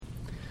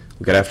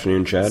Good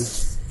afternoon, Chad.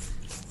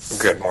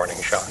 Good morning,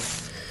 Sean.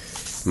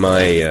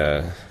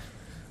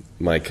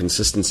 My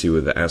consistency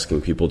with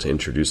asking people to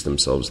introduce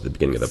themselves at the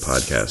beginning of the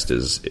podcast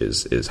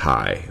is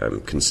high.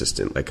 I'm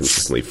consistent. I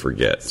consistently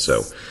forget.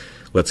 So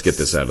let's get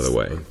this out of the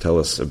way. Tell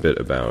us a bit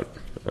about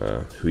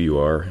who you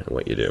are and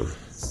what you do.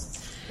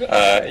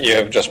 You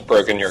have just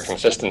broken your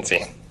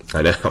consistency.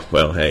 I know.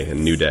 Well, hey, a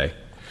new day.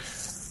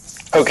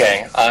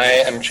 Okay, I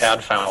am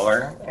Chad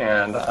Fowler,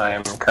 and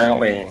I'm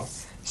currently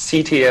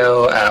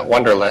CTO at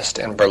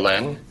Wunderlist in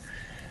Berlin.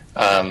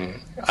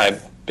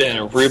 I've been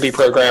a Ruby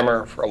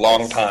programmer for a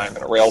long time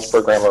and a Rails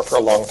programmer for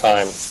a long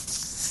time.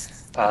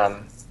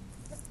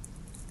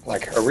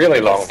 Like a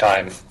really long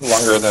time,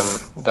 longer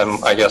than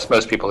I guess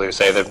most people who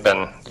say they've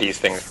been these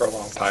things for a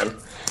long time.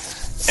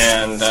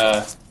 And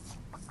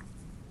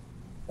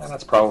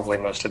that's probably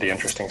most of the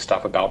interesting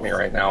stuff about me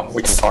right now.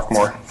 We can talk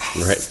more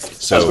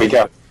so, as we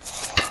go.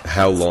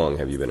 How long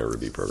have you been a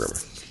Ruby programmer?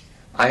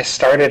 I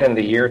started in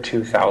the year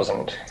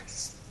 2000.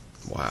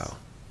 Wow.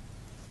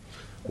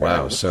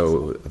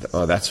 So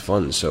that's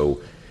fun.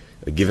 So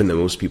given that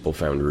most people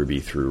found Ruby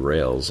through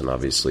Rails, and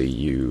obviously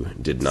you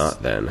did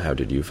not then, how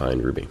did you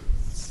find Ruby?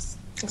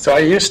 So I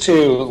used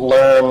to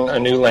learn a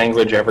new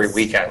language every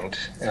weekend.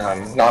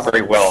 Not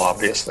very well,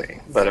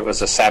 obviously, but it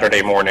was a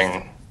Saturday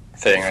morning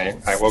thing.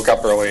 I woke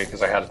up early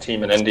because I had a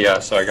team in India,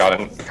 so I got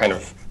kind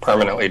of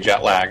permanently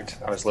jet lagged.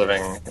 I was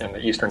living in the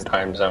Eastern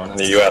time zone in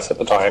the U.S. at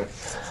the time.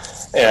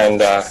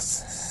 And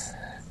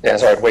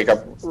so I'd wake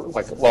up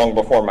like long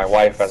before my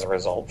wife as a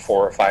result,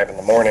 4 or 5 in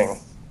the morning.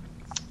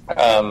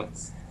 And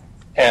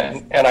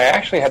I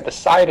actually had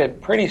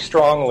decided pretty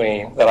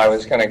strongly that I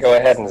was going to go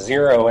ahead and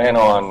zero in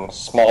on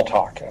small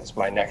talk as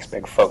my next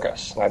big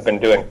focus. And I've been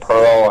doing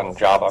Perl and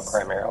Java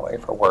primarily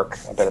for work,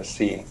 a bit of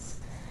C.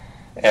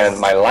 And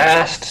my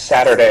last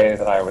Saturday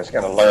that I was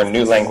going to learn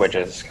new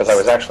languages, because I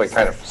was actually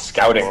kind of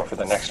scouting for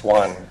the next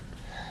one,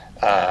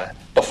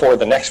 before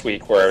the next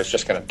week where I was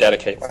just going to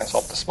dedicate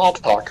myself to small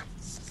talk,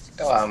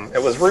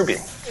 it was Ruby.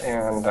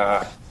 And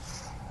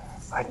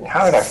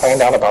how did I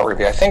find out about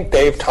Ruby? I think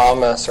Dave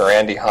Thomas or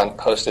Andy Hunt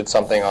posted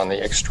something on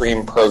the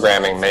Extreme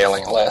Programming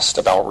mailing list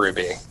about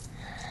Ruby,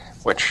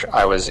 which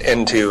I was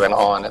into and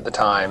on at the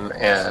time.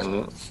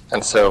 And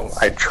so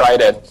I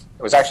tried it.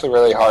 It was actually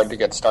really hard to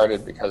get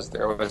started because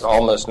there was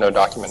almost no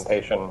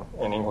documentation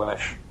in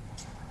English,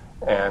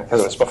 and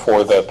because it was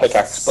before the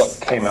Pickaxe book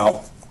came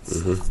out.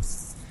 Mm-hmm.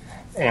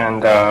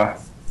 And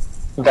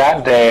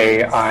that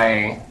day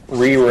I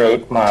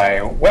rewrote my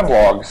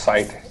weblog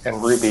site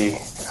in Ruby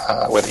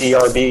with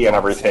ERB and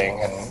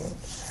everything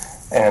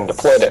and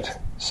deployed it.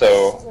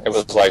 So it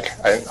was like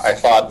I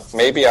thought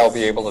maybe I'll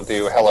be able to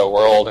do Hello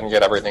World and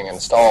get everything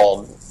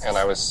installed, and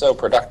I was so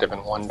productive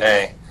in one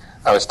day.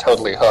 I was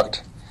totally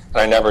hooked. And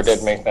I never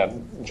did make that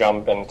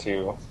jump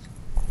into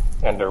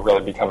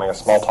really becoming a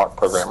small talk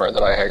programmer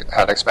that I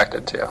had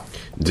expected to.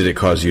 Did it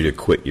cause you to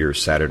quit your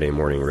Saturday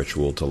morning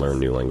ritual to learn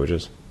new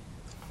languages?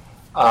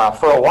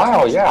 For a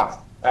while, yeah.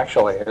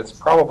 Actually, it's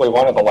probably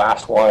one of the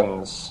last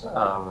ones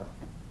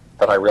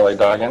that I really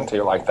dug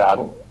into like that.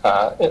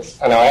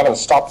 I know I haven't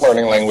stopped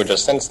learning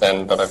languages since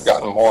then, but I've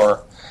gotten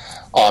more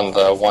on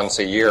the once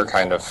a year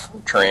kind of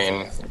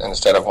train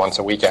instead of once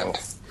a weekend.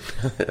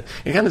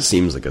 It kind of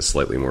seems like a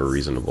slightly more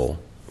reasonable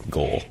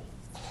goal.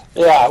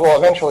 Yeah, well,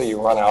 eventually you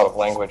run out of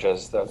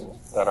languages that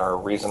are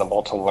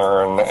reasonable to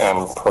learn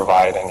and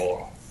provide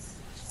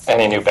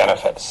any new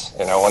benefits.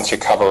 You know, once you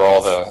cover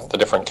all the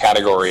different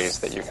categories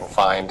that you can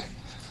find.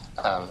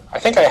 I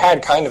think I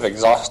had kind of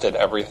exhausted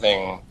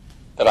everything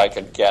that I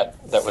could get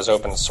that was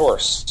open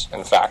source,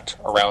 in fact,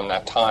 around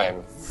that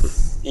time.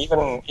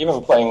 Even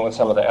playing with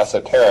some of the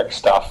esoteric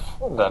stuff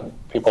that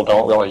people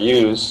don't really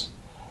use,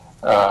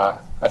 I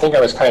think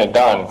I was kind of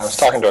done. I was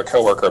talking to a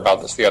coworker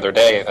about this the other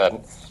day, that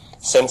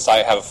since I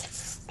have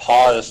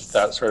paused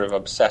that sort of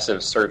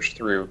obsessive search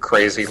through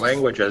crazy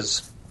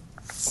languages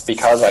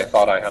because I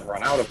thought I had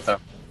run out of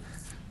them,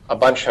 a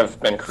bunch have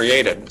been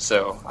created,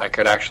 so I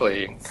could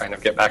actually kind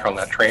of get back on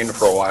that train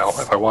for a while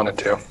if I wanted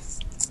to.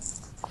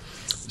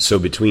 So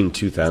between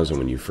 2000,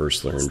 when you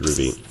first learned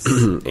Ruby,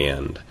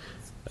 and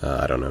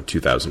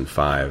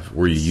 2005,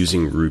 were you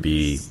using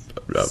Ruby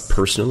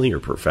personally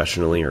or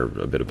professionally, or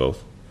a bit of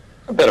both?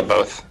 A bit of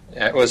both.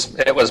 Yeah, it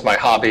was my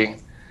hobby.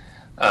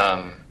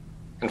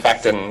 In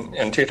fact,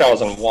 in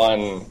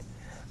 2001,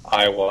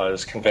 I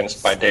was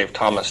convinced by Dave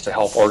Thomas to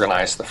help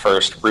organize the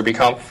first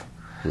RubyConf,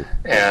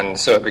 and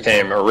so it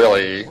became a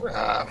really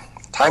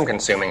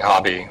time-consuming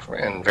hobby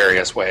in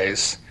various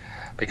ways,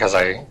 because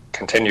I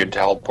continued to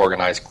help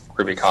organize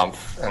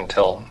RubyConf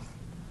until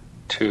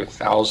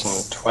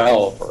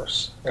 2012, or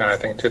I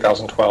think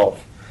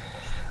 2012.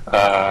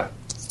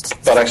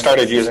 But I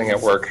started using it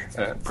at work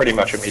pretty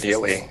much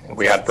immediately.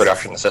 We had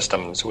production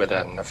systems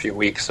within a few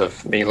weeks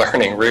of me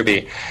learning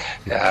Ruby,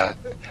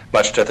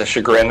 much to the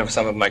chagrin of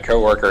some of my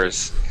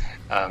coworkers.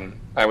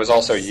 I was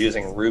also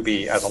using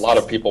Ruby, as a lot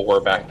of people were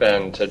back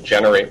then, to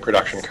generate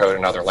production code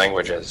in other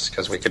languages,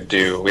 because we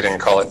didn't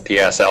call it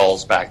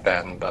DSLs back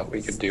then, but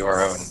we could do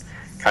our own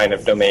kind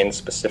of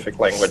domain-specific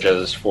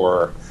languages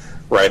for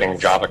writing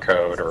Java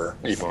code or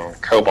even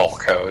COBOL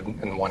code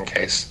in one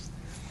case.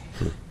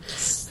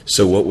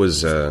 So what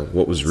was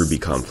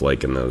RubyConf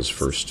like in those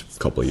first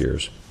couple of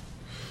years?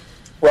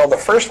 Well, the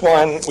first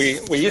one, we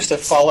used to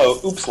follow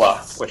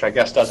OOPSLA, which I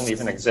guess doesn't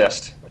even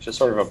exist, which is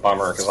sort of a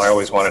bummer because I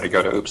always wanted to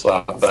go to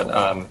OOPSLA.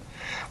 But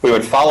we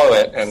would follow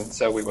it, and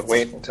so we would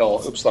wait until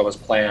OOPSLA was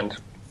planned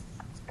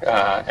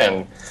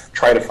and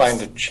try to find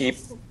a cheap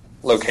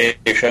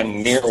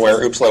location near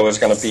where OOPSLA was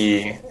going to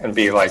be and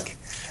be like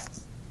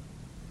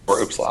for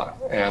OOPSLA.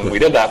 And we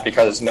did that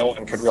because no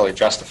one could really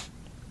justify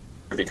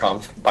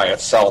RubyConf by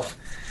itself.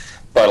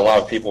 But a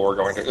lot of people were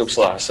going to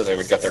OOPSLA, so they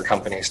would get their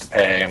companies to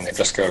pay, and they'd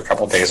just go a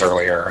couple days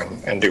earlier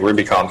and do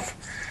RubyConf.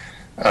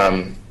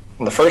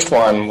 The first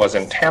one was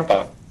in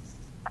Tampa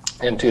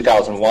in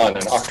 2001,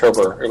 in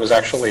October. It was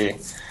actually,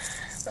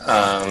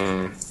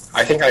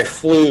 I think I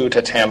flew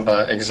to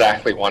Tampa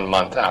exactly 1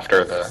 month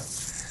after the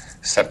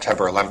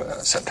September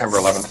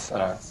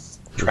 11th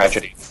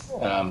tragedy.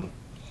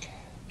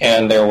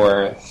 And there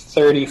were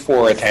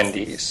 34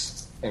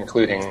 attendees,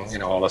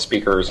 including all the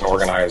speakers and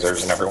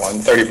organizers and everyone,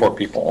 34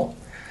 people.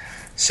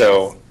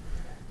 So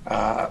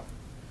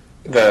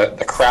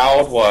the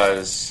crowd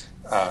was,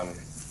 I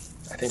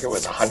think it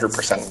was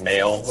 100%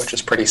 male, which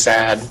is pretty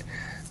sad.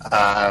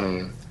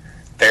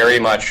 Very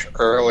much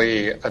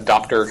early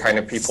adopter kind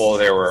of people.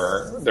 There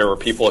were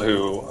people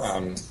who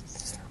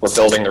were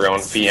building their own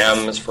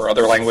VMs for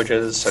other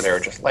languages, so they were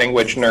just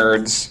language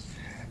nerds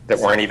that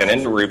weren't even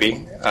into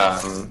Ruby.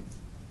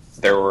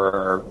 There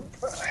were,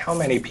 how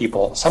many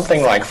people?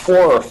 Something like 4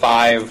 or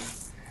 5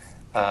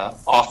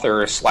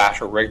 authors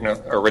 /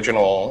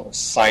 original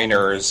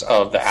signers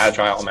of the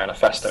Agile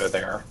Manifesto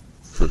there,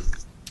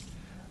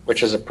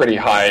 which is a pretty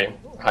high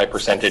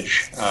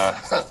percentage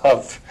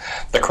of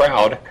the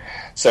crowd.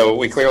 So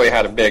we clearly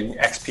had a big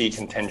XP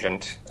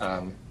contingent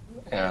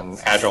and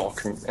Agile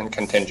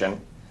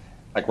contingent.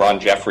 Like Ron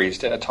Jeffries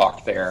did a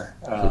talk there,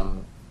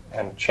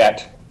 and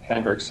Chet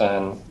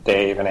Hendrickson,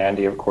 Dave, and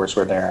Andy, of course,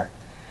 were there.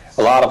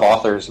 A lot of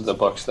authors of the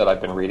books that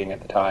I've been reading at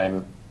the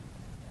time.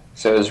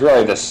 So it was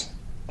really this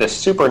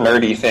super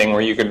nerdy thing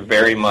where you could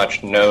very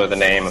much know the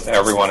name of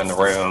everyone in the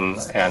room,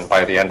 and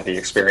by the end of the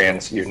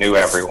experience, you knew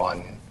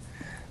everyone.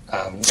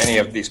 Many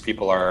of these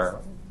people are,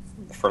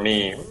 for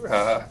me,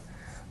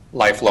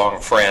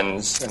 lifelong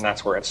friends, and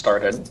that's where it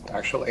started,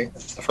 actually.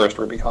 It's the first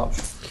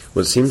RubyConf.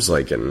 Well, it seems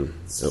like in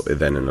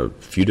a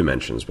few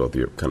dimensions, both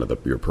your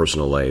your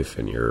personal life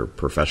and your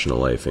professional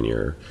life and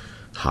your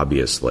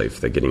hobbyist life,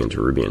 that getting into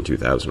Ruby in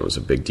 2000 was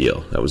a big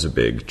deal. That was a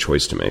big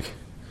choice to make.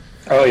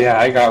 Oh yeah,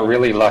 I got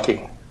really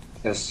lucky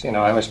because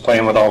I was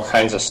playing with all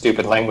kinds of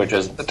stupid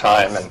languages at the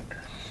time,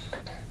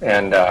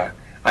 and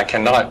I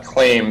cannot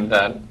claim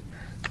that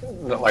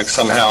like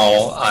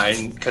somehow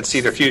I could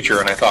see the future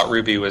and I thought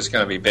Ruby was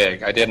going to be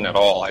big. I didn't at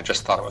all. I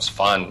just thought it was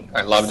fun.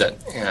 I loved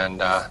it,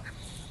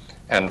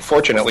 and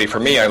fortunately for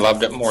me, I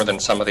loved it more than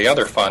some of the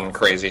other fun,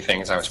 crazy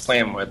things I was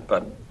playing with.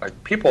 But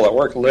like people at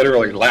work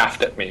literally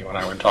laughed at me when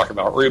I would talk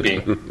about Ruby.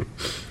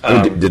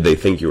 Did they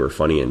think you were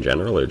funny in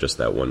general, or just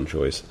that one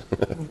choice?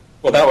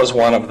 Well, that was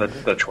one of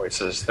the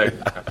choices.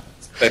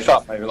 They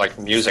thought my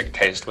music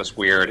taste was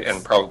weird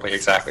in probably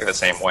exactly the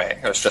same way.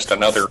 It was just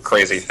another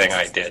crazy thing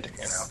I did.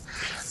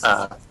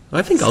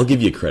 I think I'll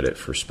give you credit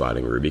for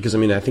spotting Ruby, because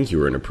I think you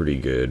were in a pretty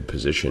good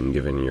position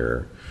given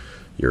your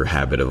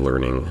habit of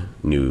learning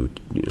new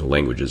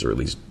languages, or at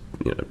least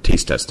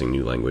taste testing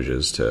new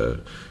languages, to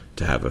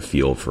have a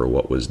feel for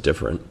what was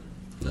different.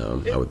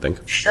 I would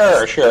think.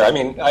 Sure.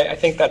 I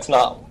think that's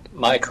not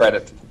my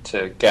credit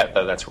to get,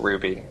 though. That's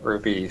Ruby.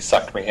 Ruby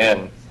sucked me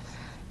in,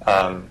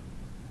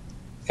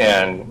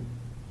 and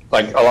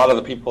like a lot of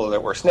the people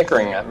that were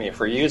snickering at me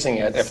for using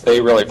it, if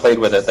they really played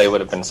with it, they would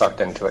have been sucked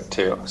into it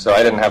too. So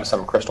I didn't have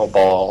some crystal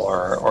ball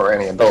or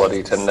any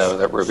ability to know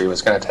that Ruby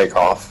was going to take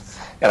off.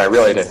 And I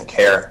really didn't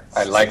care.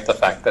 I liked the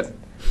fact that,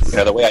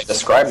 the way I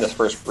described this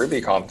first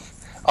RubyConf,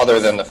 other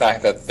than the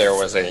fact that there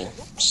was a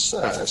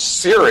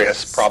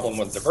serious problem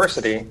with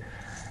diversity,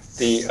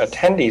 the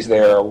attendees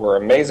there were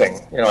amazing.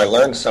 I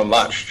learned so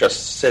much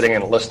just sitting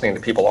and listening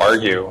to people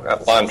argue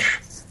at lunch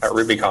at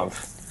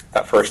RubyConf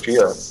that first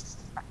year.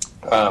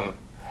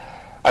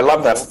 I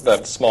love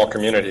that small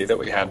community that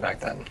we had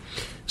back then.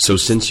 So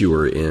since you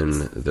were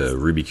in the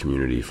Ruby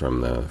community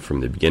from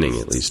the beginning,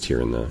 at least here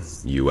in the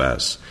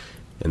U.S.,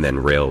 and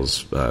then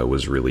Rails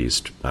was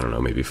released, I don't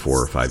know, maybe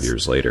 4 or 5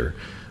 years later.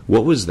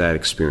 What was that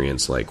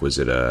experience like? Was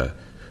it an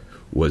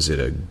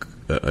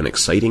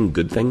exciting,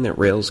 good thing that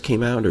Rails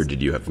came out, or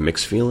did you have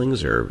mixed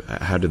feelings, or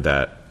how'd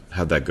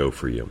that go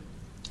for you?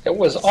 It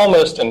was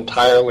almost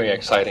entirely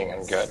exciting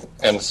and good,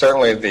 and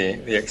certainly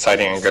the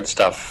exciting and good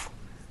stuff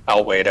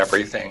outweighed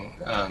everything.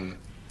 I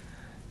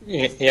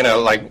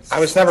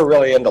was never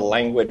really into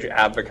language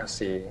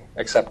advocacy,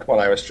 except when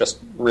I was just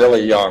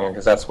really young,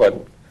 because that's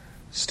what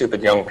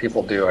stupid young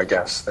people do, I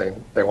guess.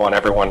 They want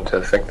everyone to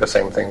think the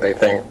same thing they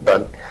think,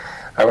 but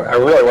I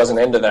really wasn't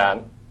into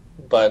that.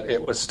 But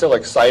it was still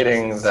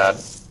exciting that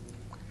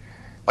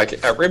like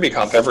at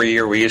RubyConf every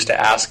year we used to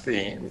ask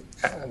the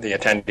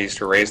attendees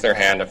to raise their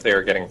hand if they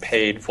were getting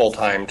paid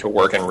full-time to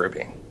work in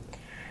Ruby.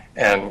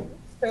 And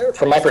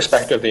from my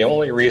perspective, the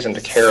only reason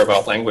to care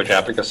about language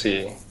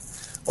advocacy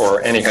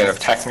or any kind of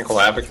technical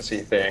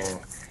advocacy thing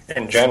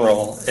in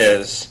general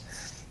is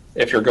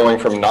if you're going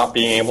from not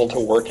being able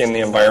to work in the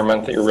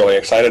environment that you're really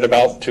excited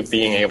about to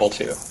being able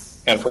to.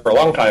 And for a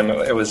long time,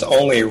 it was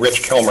only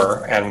Rich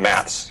Kilmer and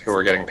Mats who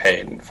were getting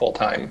paid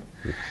full-time.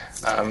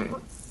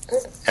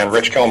 And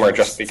Rich Kilmer,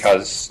 just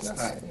because,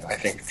 I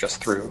think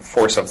just through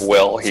force of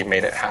will, he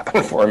made it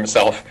happen for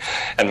himself.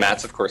 And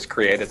Mats, of course,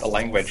 created the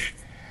language.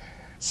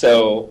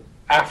 So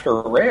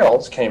after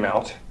Rails came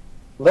out,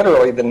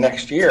 literally the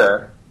next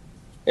year,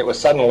 it was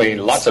suddenly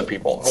lots of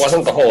people. It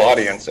wasn't the whole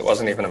audience. It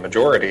wasn't even a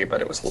majority,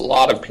 but it was a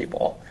lot of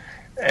people.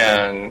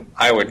 And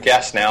I would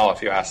guess now,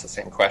 if you ask the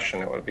same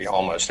question, it would be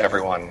almost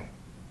everyone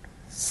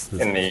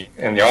in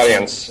the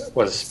audience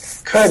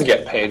could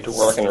get paid to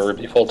work in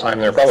Ruby full time.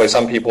 There are probably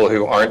some people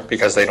who aren't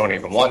because they don't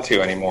even want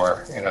to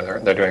anymore.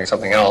 They're doing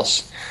something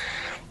else.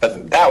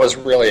 But that was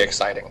really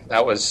exciting.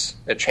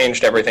 It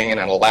changed everything and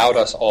it allowed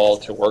us all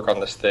to work on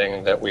this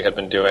thing that we had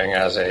been doing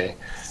as a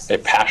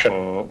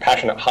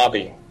passionate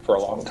hobby for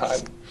a long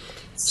time.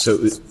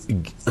 So,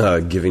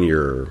 given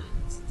your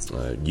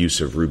use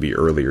of Ruby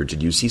earlier,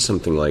 did you see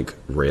something like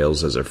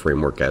Rails as a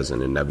framework as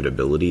an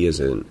inevitability?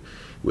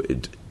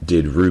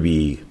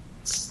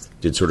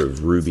 Did sort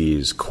of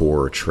Ruby's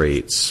core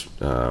traits,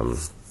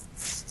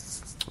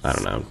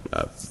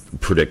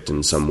 predict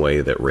in some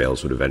way that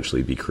Rails would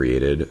eventually be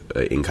created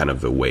in kind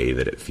of the way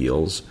that it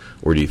feels?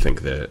 Or do you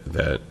think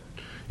that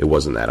it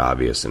wasn't that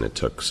obvious and it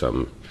took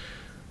some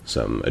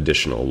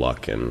additional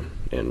luck and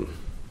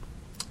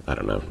I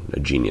don't know, a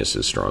genius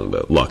is strong,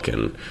 but luck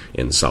and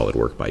solid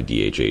work by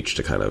DHH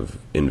to kind of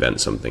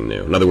invent something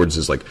new? In other words,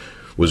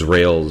 was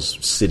Rails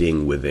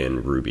sitting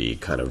within Ruby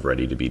kind of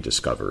ready to be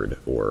discovered,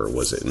 or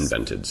was it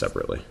invented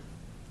separately?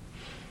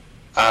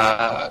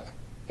 So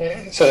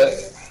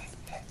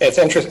it's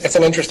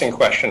an interesting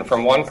question.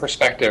 From one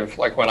perspective,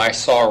 like when I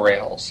saw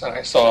Rails and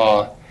I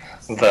saw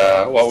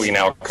what we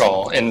now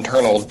call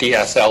internal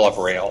DSL of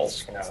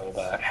Rails,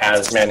 the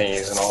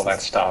has-manys and all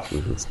that stuff,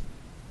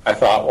 I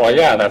thought, well,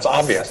 yeah, that's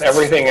obvious.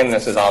 Everything in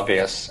this is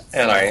obvious.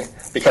 And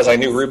because I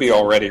knew Ruby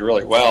already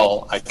really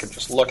well, I could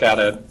just look at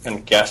it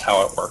and guess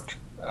how it worked.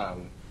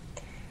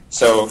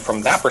 So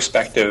from that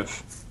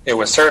perspective, it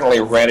was certainly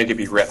ready to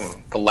be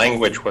written. The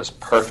language was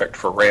perfect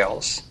for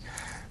Rails.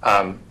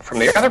 From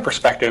the other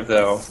perspective,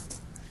 though,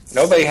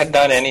 nobody had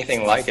done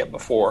anything like it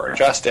before,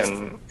 just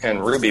in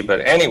Ruby,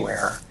 but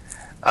anywhere.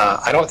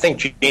 I don't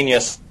think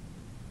Genius,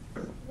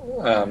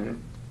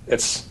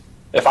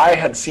 if I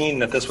had seen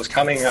that this was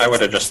coming, I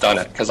would have just done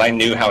it, because I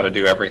knew how to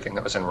do everything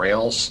that was in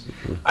Rails.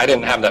 I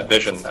didn't have that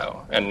vision,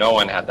 though, and no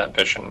one had that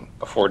vision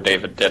before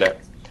David did it.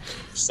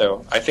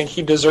 So I think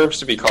he deserves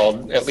to be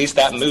called, at least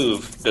that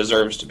move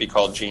deserves to be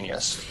called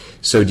genius.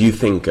 So do you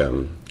think,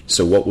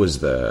 so what was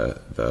the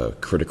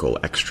critical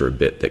extra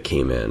bit that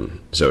came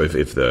in? So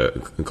if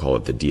call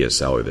it the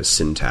DSL or the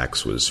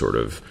syntax was sort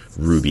of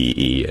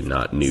Ruby-y and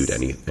not new to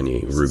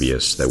any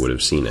Rubyists that would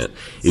have seen it,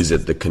 is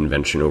it the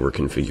convention over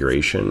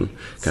configuration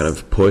kind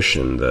of push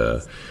and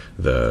the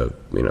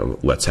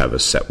let's have a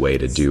set way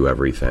to do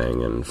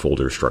everything and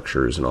folder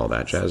structures and all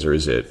that jazz, or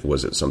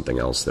was it something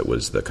else that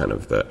was the kind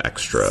of the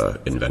extra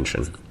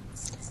invention?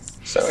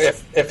 So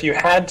if you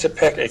had to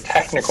pick a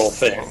technical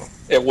thing,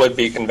 it would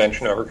be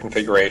convention over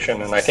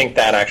configuration, and I think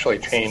that actually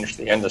changed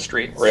the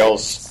industry.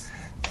 Rails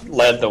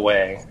led the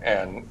way,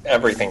 and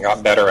everything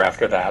got better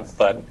after that,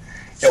 but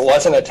it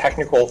wasn't a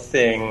technical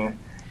thing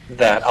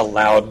that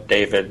allowed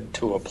David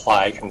to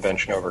apply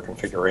convention over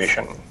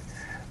configuration.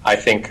 I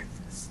think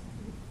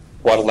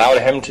what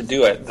allowed him to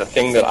do it, the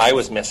thing that I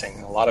was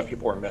missing, a lot of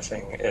people were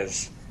missing,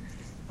 is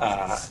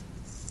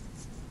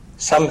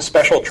some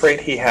special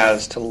trait he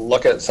has to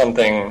look at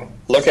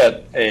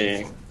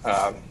a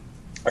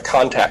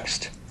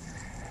context,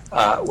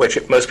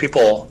 which most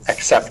people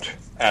accept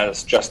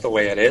as just the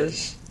way it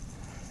is,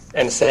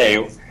 and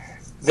say,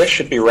 this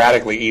should be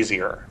radically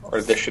easier, or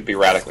this should be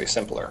radically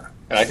simpler.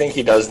 And I think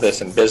he does this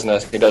in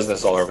business. He does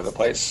this all over the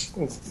place.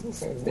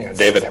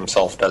 David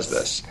himself does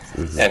this.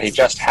 And he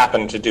just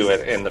happened to do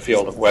it in the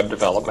field of web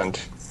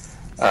development.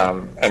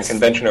 And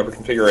convention over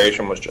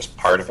configuration was just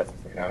part of it.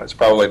 It's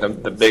probably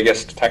the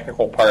biggest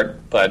technical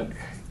part, but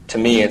to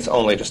me it's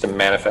only just a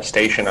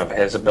manifestation of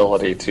his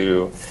ability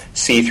to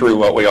see through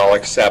what we all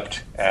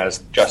accept as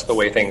just the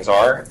way things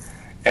are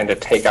and to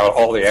take out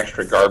all the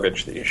extra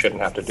garbage that you shouldn't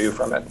have to do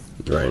from it.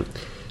 Right.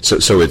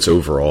 So it's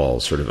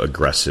overall sort of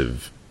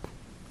aggressive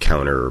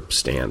counter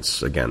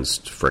stance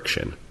against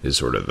friction is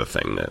sort of the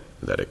thing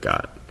that it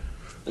got.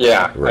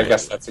 Yeah, right. I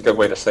guess that's a good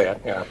way to say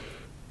it, yeah.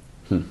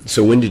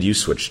 So when did you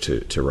switch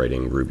to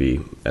writing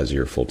Ruby as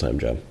your full-time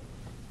job?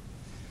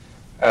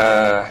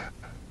 It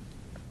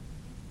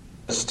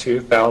was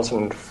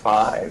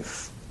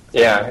 2005.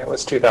 Yeah, it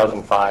was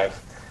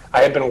 2005.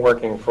 I had been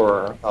working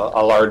for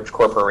a large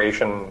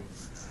corporation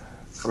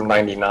from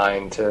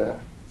 99 to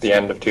the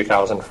end of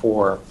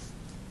 2004,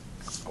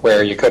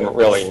 where you couldn't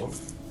really,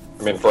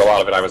 I mean, for a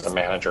lot of it, I was a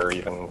manager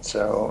even,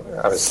 so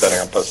I was setting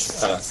up a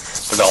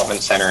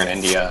development center in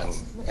India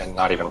and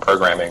not even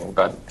programming.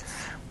 But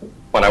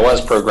when I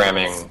was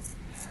programming,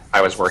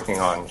 I was working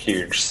on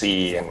huge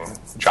C and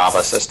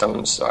Java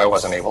systems, so I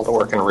wasn't able to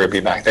work in Ruby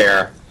back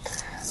there.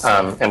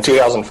 In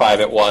 2005,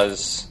 it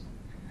was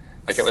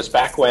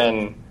back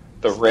when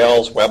the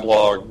Rails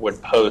weblog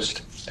would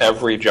post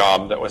every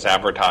job that was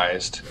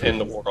advertised in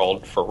the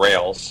world for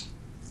Rails.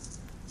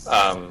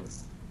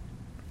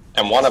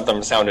 And one of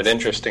them sounded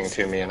interesting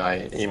to me, and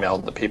I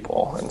emailed the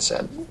people and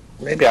said,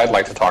 maybe I'd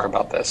like to talk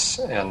about this.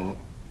 And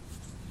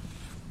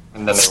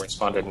then they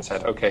responded and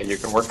said, okay, you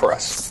can work for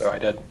us. So I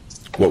did.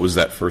 What was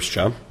that first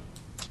job?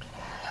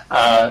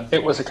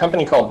 It was a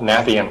company called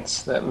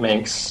Naviance that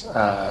makes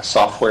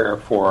software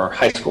for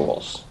high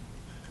schools.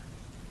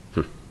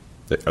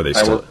 Are they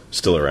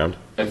still around?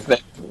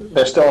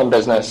 They're still in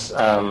business.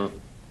 I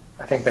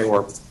think they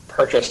were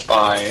purchased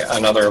by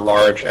another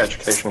large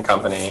education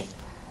company.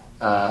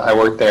 I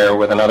worked there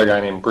with another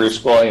guy named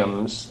Bruce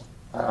Williams,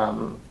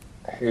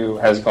 who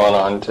has gone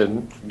on to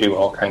do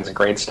all kinds of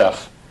great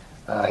stuff.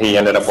 He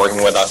ended up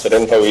working with us at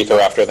InfoEther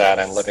after that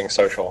and Living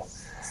Social.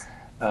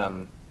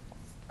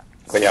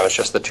 But yeah, it was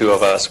just the two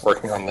of us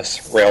working on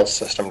this Rails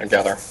system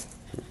together.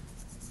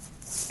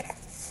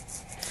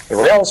 The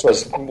Rails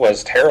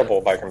was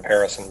terrible by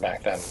comparison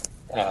back then,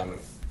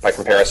 by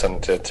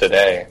comparison to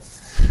today.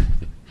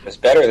 It was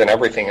better than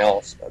everything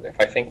else. But if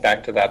I think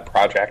back to that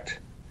project,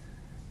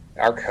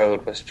 our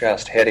code was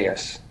just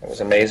hideous. It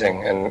was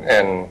amazing.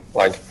 And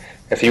like,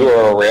 if you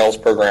were a Rails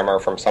programmer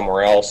from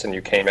somewhere else and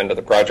you came into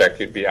the project,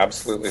 you'd be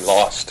absolutely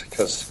lost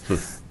because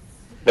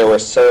there were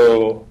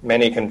so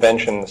many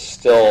conventions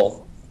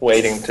still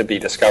waiting to be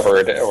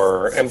discovered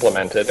or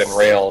implemented in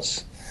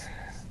Rails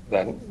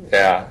that,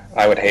 yeah,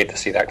 I would hate to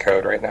see that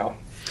code right now.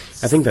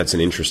 I think that's an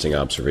interesting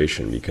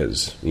observation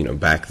because,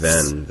 back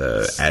then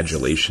the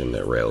adulation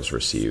that Rails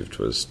received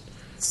was,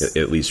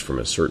 at least from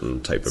a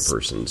certain type of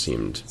person,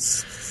 seemed,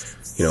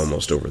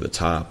 almost over the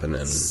top. And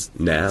then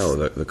now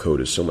the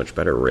code is so much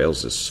better.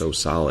 Rails is so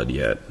solid,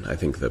 yet I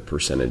think the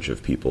percentage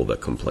of people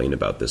that complain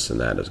about this and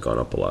that has gone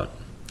up a lot.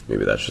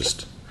 Maybe that's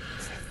just...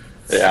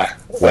 Yeah,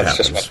 that's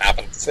just what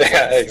happens.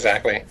 Yeah,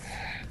 exactly.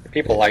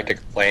 People like to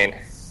complain.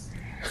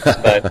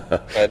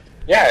 But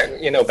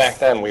yeah, back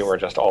then we were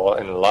just all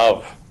in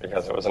love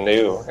because it was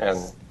new.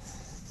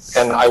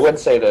 And I would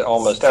say that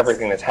almost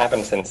everything that's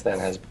happened since then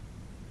has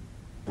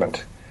been,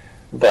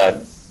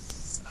 but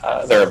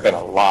there have been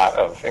a lot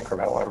of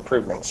incremental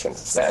improvements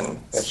since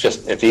then.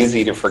 It's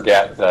easy to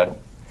forget that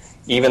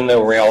even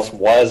though Rails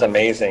was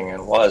amazing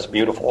and was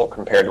beautiful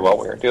compared to what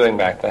we were doing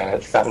back then,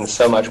 it's gotten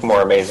so much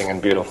more amazing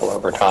and beautiful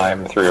over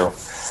time through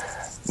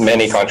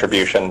many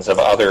contributions of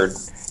other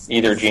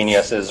either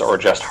geniuses or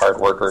just hard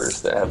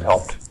workers that have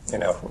helped,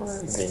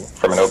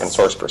 from an open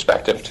source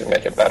perspective to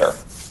make it better.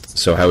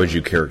 So how would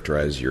you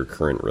characterize your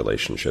current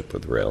relationship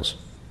with Rails?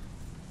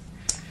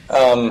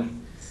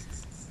 I'm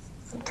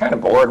kind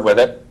of bored with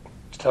it,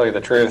 to tell you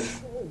the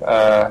truth.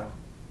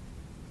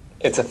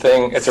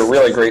 It's a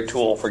really great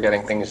tool for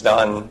getting things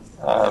done.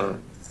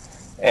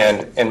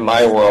 And in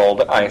my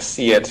world, I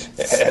see it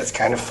as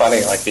kind of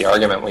funny, like the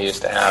argument we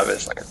used to have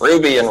is like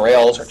Ruby and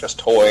Rails are just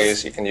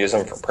toys. You can use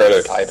them for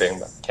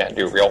prototyping, but can't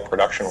do real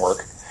production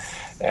work.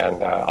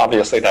 And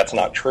obviously that's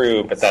not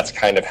true, but that's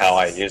kind of how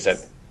I use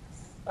it.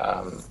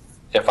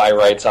 If I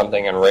write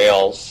something in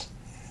Rails,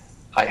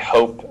 I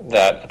hope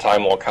that a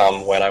time will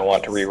come when I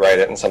want to rewrite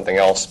it in something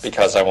else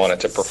because I want it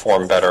to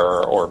perform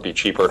better or be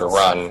cheaper to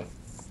run.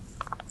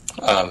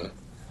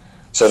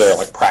 So there are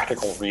like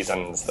practical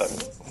reasons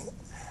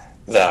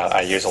that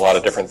I use a lot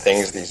of different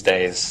things these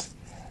days.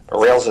 But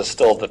Rails is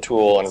still the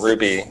tool, and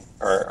Ruby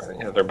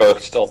they're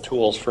both still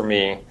tools for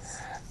me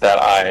that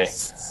I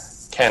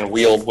can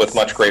wield with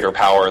much greater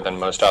power than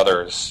most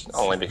others,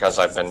 only because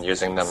I've been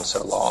using them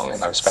so long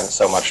and I've spent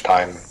so much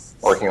time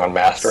working on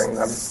mastering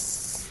them.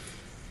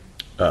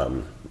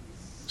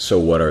 So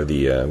what are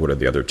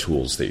the other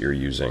tools that you're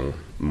using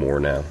more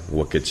now?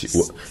 What gets you?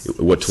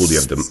 What tool do you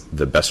have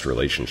the best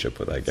relationship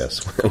with? I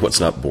guess what's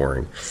not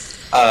boring.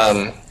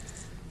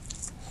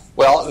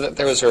 Well,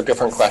 those are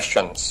different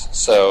questions.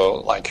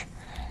 So, like,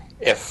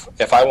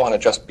 if I want to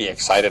just be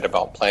excited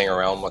about playing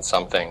around with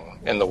something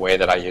in the way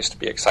that I used to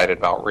be excited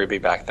about Ruby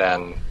back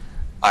then,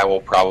 I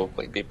will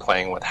probably be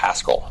playing with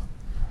Haskell.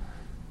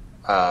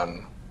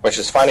 Which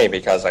is funny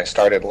because I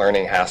started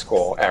learning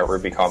Haskell at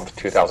RubyConf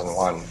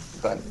 2001,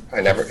 but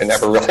it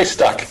never really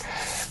stuck.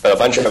 But a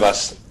bunch of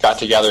us got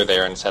together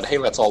there and said, "Hey,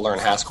 let's all learn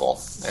Haskell,"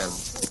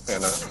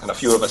 and a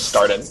few of us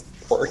started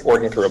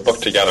working through a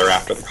book together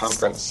after the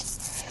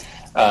conference.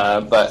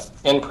 But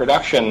in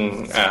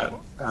production at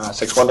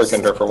Six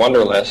Wunderkinder for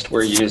Wunderlist,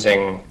 we're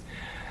using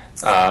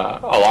a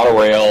lot of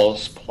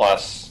Rails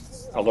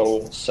plus a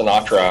little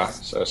Sinatra,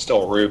 so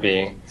still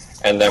Ruby,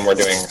 and then we're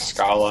doing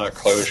Scala,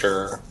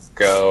 Clojure,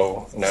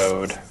 Go,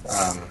 Node,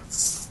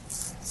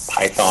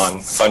 Python,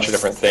 a bunch of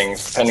different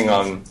things, depending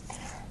on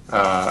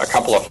a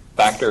couple of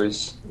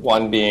factors.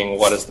 One being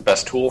what is the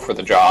best tool for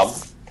the job,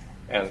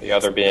 and the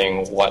other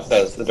being what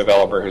does the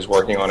developer who's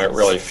working on it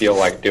really feel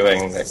like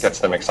doing that gets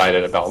them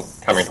excited about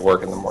coming to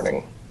work in the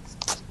morning.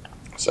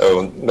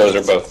 So those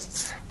are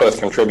both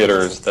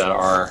contributors that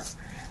are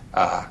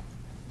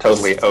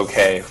totally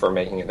okay for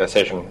making a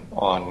decision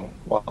on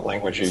what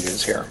language you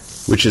use here.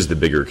 Which is the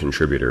bigger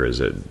contributor? Is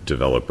it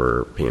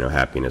developer,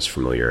 happiness,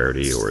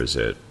 familiarity, or is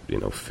it,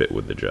 fit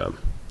with the job?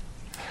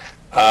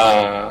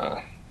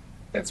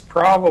 It's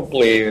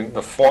probably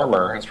the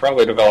former. It's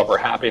probably developer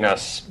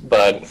happiness,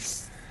 but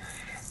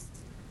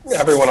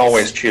everyone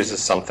always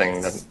chooses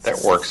something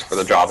that works for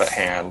the job at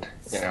hand.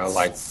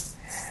 Like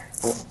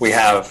we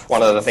have,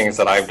 one of the things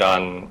that I've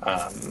done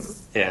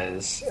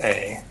is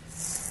a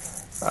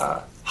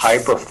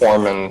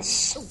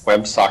high-performance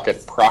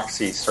WebSocket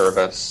proxy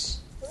service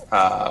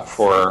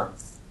for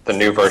the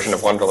new version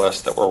of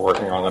Wunderlist that we're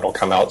working on that'll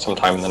come out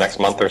sometime in the next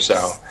month or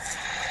so,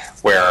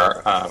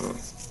 where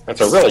it's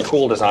a really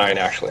cool design,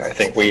 actually. I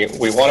think we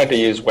wanted to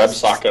use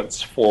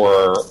WebSockets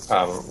for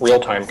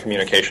real-time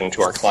communication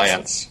to our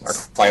clients. Our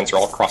clients are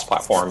all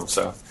cross-platform,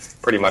 so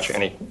pretty much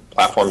any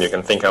platform you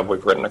can think of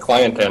we've written a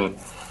client in.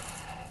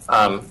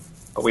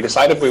 But we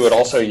decided we would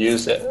also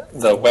use the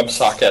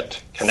WebSocket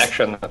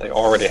connection that they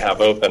already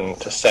have open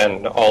to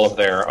send all of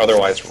their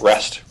otherwise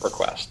REST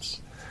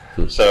requests.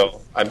 So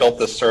I built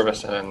this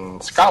service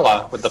in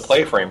Scala with the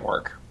Play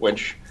framework,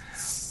 which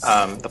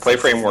the Play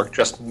framework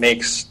just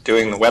makes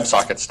doing the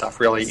WebSocket stuff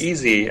really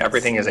easy.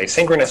 Everything is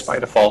asynchronous by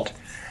default,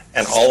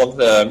 and all of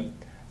the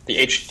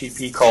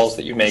HTTP calls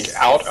that you make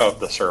out of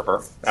the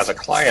server as a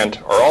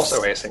client are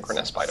also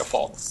asynchronous by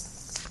default.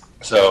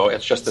 So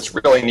it's just this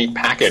really neat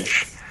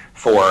package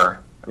for,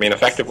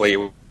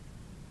 effectively,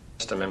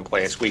 system in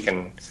place. We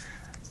can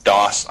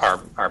DOS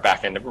our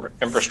back-end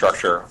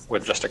infrastructure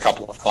with just a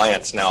couple of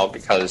clients now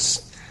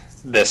because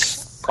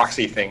this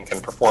proxy thing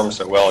can perform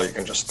so well. You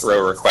can just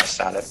throw requests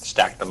at it,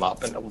 stack them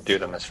up, and it'll do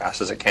them as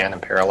fast as it can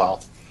in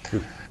parallel.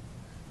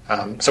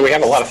 So we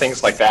have a lot of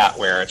things like that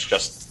where it's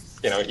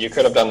just, you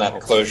could have done that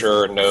in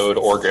Clojure, Node,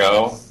 or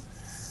Go,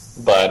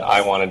 but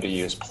I wanted to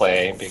use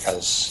Play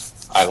because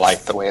I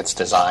like the way it's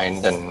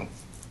designed, and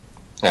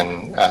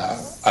I'm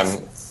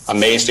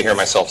amazed to hear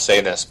myself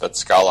say this, but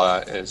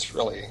Scala is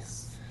really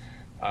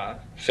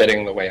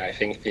fitting the way I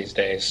think these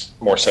days,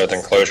 more so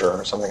than Clojure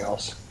or something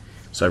else.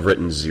 So I've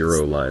written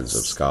 0 lines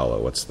of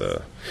Scala. What's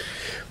the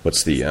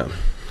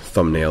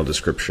thumbnail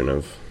description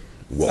of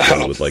what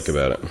one would like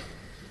about it?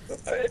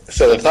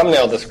 So the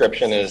thumbnail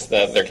description is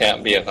that there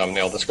can't be a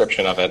thumbnail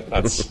description of it.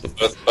 That's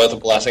both a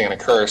blessing and a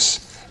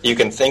curse. You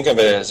can think of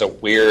it as a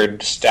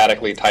weird,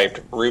 statically typed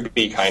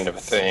Ruby kind of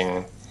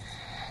thing,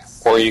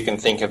 or you can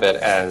think of it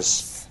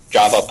as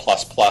Java++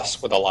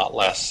 with a lot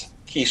less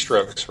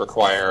keystrokes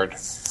required,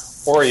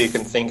 or you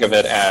can think of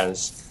it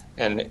as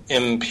an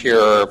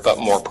impure but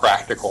more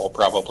practical,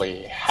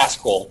 probably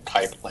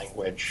Haskell-type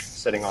language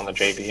sitting on the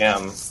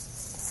JVM.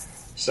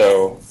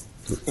 So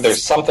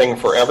there's something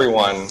for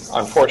everyone.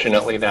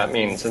 Unfortunately, that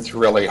means it's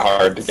really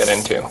hard to get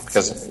into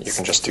because you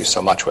can just do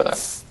so much with it.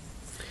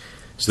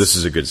 So this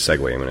is a good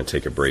segue. I'm going to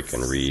take a break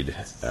and read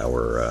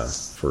our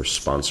first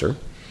sponsor,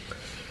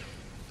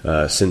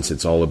 since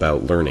it's all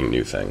about learning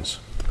new things.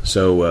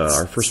 So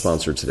our first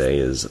sponsor today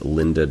is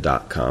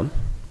lynda.com.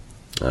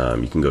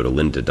 You can go to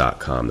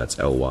lynda.com, that's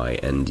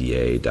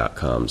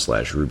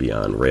lynda.com/Ruby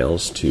on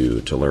Rails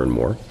to learn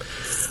more.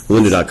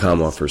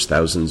 Lynda.com offers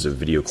thousands of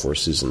video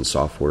courses in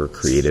software,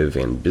 creative,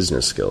 and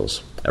business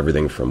skills,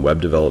 everything from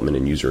web development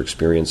and user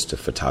experience to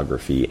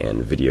photography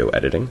and video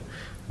editing.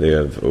 They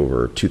have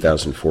over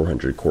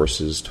 2,400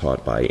 courses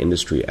taught by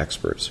industry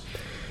experts.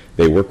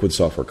 They work with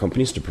software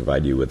companies to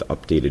provide you with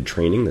updated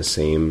training the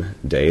same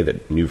day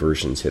that new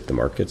versions hit the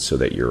market so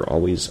that you're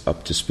always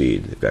up to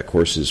speed. They've got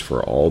courses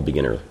for all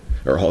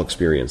all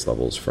experience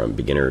levels, from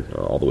beginner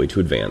all the way to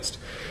advanced.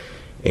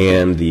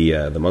 And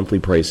the monthly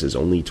price is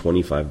only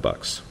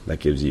 $25. That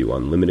gives you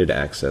unlimited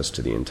access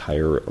to the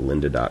entire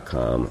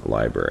lynda.com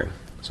library.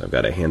 So I've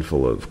got a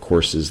handful of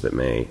courses that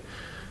may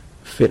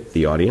fit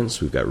the audience.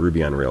 We've got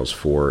Ruby on Rails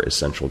 4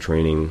 Essential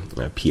Training,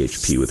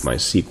 PHP with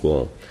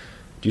MySQL.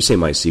 Do you say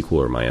MySQL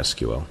or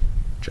MySQL,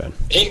 Chad?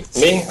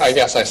 Me? I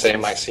guess I say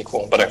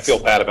MySQL, but I feel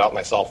bad about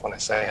myself when I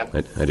say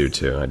it. I do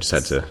too. I just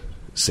had to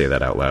say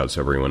that out loud so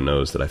everyone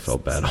knows that I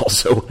felt bad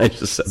also when I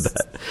just said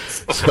that.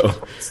 So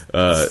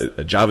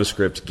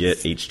JavaScript, Git,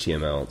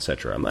 HTML,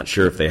 etc. I'm not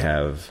sure if they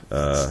have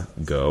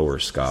Go or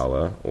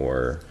Scala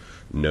or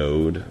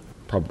Node,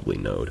 probably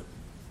Node.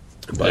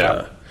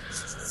 But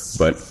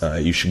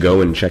you should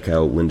go and check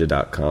out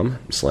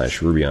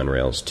lynda.com/Ruby on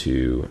Rails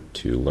to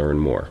learn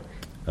more.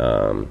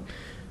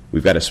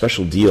 We've got a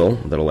special deal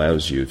that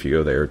allows you, if you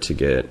go there, to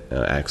get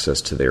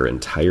access to their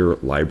entire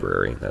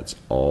library. That's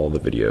all the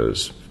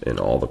videos and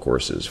all the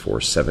courses for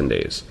 7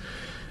 days.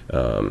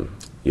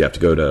 You have to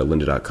go to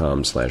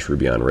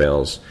lynda.com/Ruby on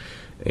Rails,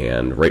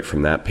 and right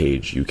from that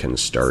page, you can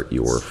start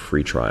your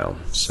free trial.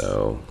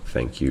 So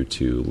thank you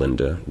to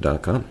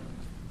lynda.com.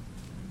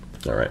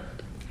 All right.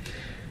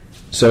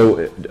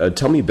 So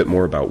tell me a bit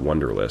more about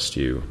Wunderlist.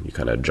 You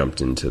kind of jumped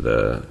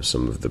into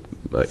some of the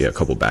a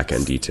couple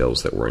back-end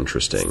details that were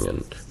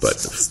interesting, but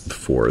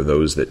for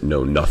those that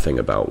know nothing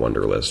about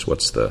Wunderlist,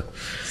 what's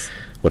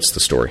the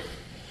story?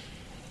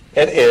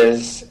 It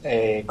is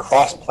a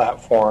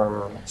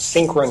cross-platform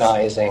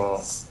synchronizing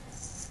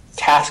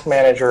task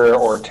manager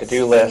or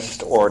to-do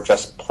list, or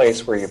just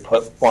place where you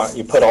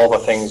put all the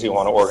things you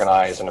want to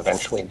organize and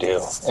eventually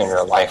do in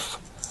your life.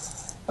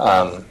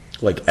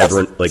 Like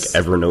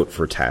Evernote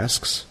for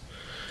tasks?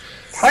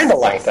 Kind of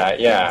like that,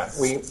 yeah.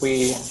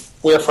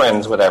 We're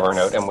friends with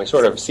Evernote, and we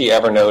sort of see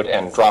Evernote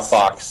and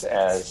Dropbox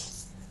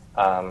as,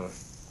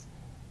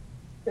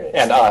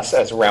 and us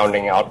as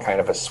rounding out kind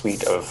of a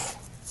suite of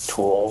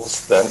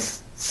tools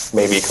that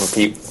maybe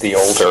compete with the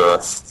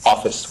older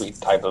Office suite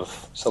type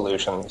of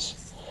solutions.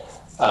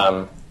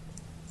 But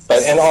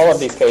in all of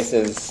these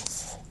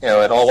cases,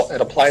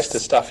 it applies to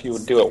stuff you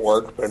would do at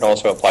work, but it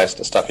also applies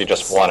to stuff you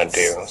just want to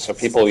do. So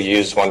people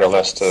use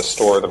Wunderlist to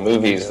store the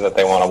movies that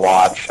they want to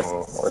watch,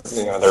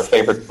 and their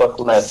favorite book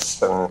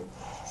lists, and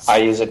I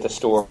use it to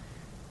store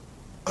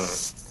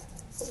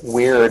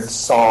weird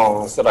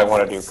songs that I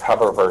want to do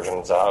cover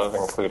versions of,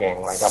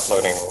 including like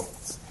uploading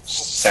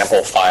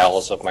sample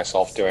files of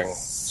myself doing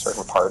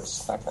certain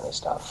parts, that kind of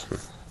stuff.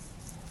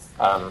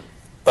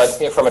 But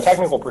from a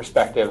technical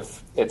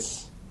perspective,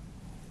 it's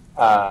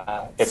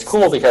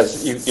cool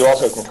because you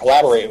also can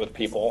collaborate with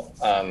people,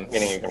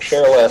 meaning you can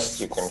share lists,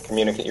 you can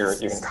communicate,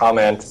 you can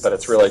comment, but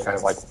it's really kind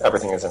of like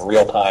everything is in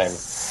real time.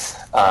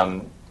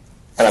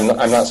 And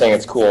I'm not saying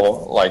it's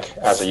cool, like,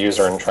 as a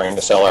user and trying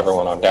to sell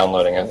everyone on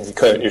downloading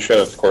it. You should,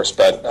 of course,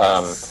 but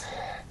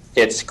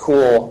it's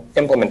cool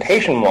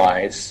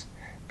implementation-wise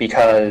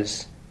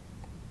because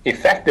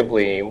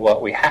effectively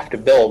what we have to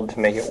build to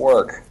make it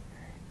work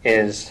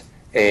is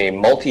a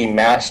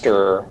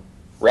multi-master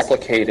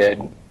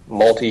replicated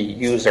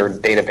multi-user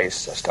database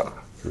system,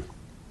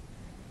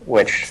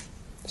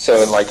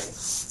 so like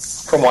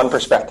from one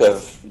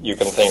perspective you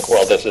can think,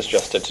 well, this is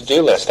just a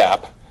to-do list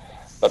app,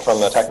 but from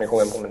the technical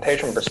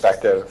implementation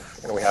perspective,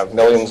 we have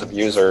millions of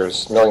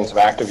users, millions of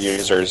active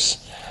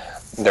users.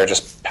 They're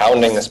just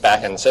pounding this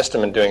back-end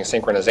system and doing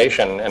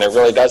synchronization, and it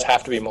really does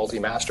have to be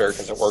multi-master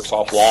because it works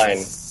offline.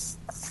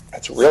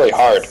 It's really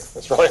hard.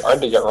 It's really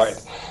hard to get right.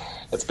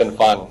 It's been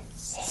fun.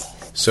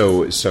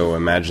 So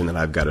imagine that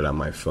I've got it on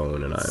my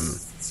phone and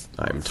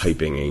I'm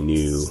typing a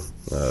new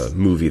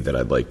movie that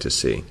I'd like to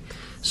see.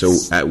 So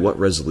at what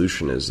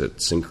resolution is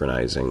it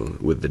synchronizing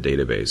with the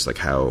database? Like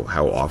how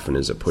often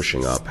is it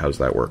pushing up? How's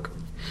that work?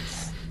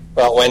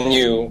 Well, when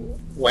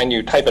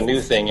you type a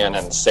new thing in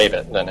and save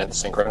it, then it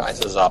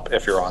synchronizes up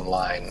if you're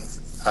online.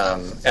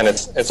 And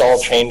it's all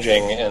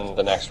changing in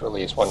the next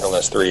release,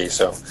 Wunderlist 3.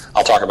 So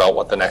I'll talk about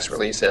what the next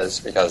release is,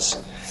 because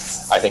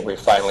I think we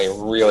finally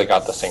really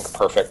got the sync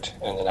perfect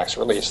in the next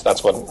release.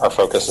 That's what our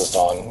focus is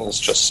on, is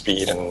just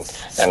speed and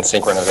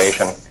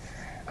synchronization.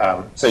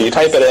 So you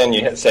type it in,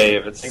 you hit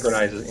save, it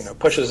synchronizes,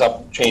 pushes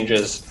up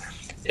changes.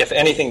 If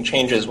anything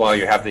changes while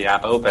you have the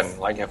app open,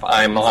 like if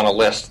I'm on a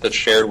list that's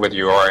shared with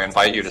you or I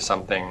invite you to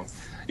something,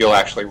 you'll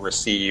actually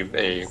receive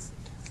a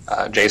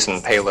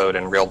JSON payload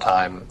in real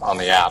time on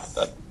the app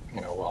that,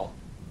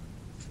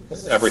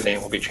 everything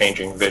will be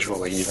changing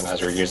visually even as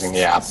you're using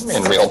the app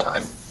in real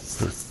time.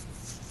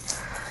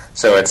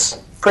 So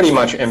it's pretty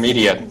much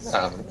immediate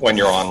when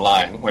you're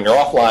online. When you're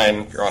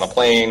offline, if you're on a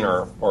plane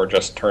or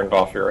just turned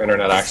off your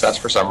internet access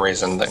for some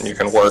reason, then you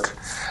can work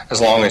as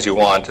long as you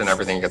want and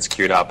everything gets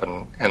queued up.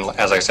 And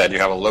as I said, you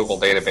have a local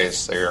database,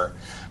 so you're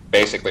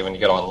basically, when you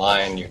get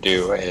online, you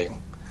do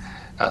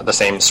the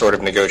same sort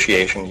of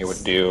negotiation you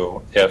would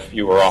do if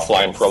you were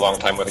offline for a long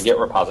time with a Git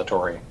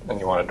repository and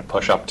you wanted to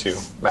push up to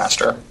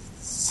master.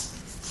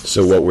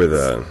 So what were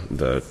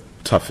the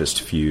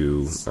toughest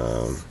few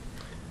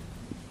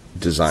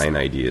design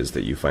ideas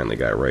that you finally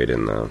got right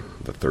in the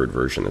third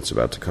version that's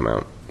about to come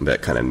out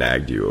that kind of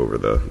nagged you over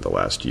the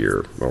last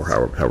year or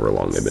however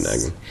long they've been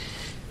nagging?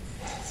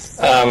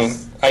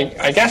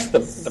 I guess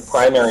the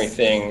primary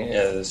thing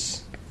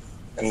is,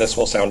 and this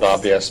will sound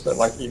obvious, but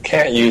like you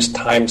can't use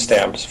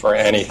timestamps for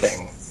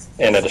anything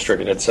in a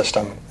distributed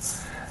system.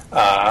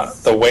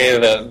 The way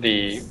that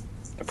the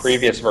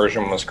previous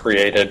version was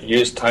created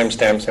used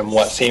timestamps in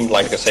what seemed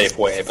like a safe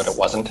way, but it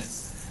wasn't.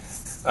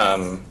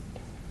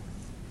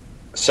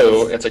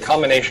 So it's a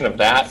combination of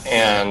that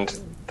and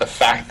the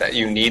fact that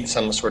you need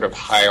some sort of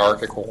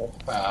hierarchical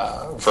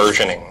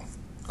versioning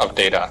of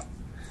data.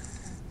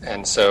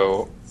 And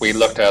so we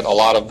looked at a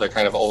lot of the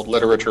kind of old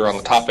literature on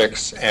the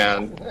topics,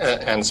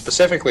 and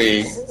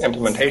specifically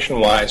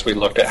implementation-wise, we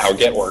looked at how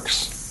Git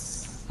works.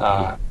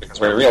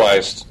 Because we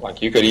realized,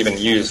 like, you could even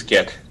use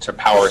Git to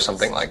power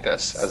something like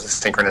this as a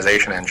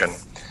synchronization engine.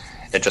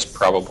 It just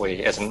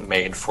probably isn't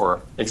made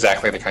for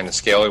exactly the kind of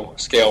scale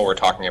we're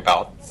talking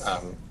about.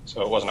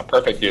 So it wasn't a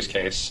perfect use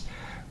case.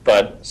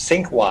 But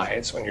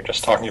sync-wise, when you're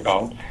just talking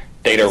about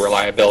data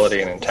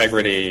reliability and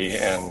integrity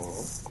and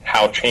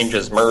how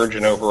changes merge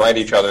and override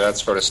each other, that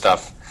sort of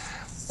stuff,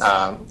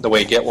 the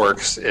way Git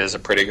works is a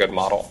pretty good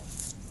model.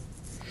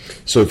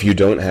 So if you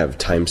don't have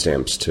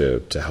timestamps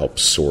to help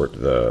sort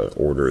the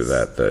order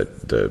that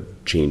the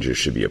changes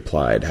should be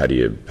applied, how do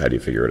you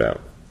figure it out?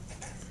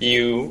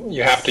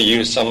 You have to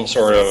use some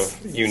sort of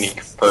unique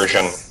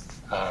version.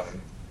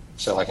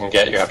 So like in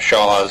Get, you have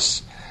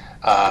Shaw's,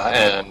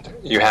 and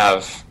you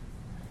have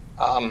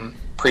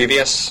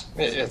previous.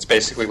 It's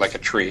basically like a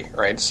tree,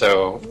 right?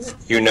 So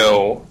you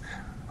know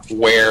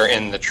where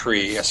in the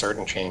tree a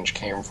certain change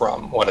came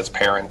from, what its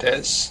parent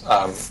is.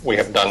 We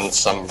have done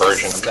some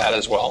version of that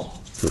as well.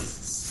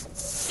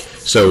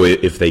 So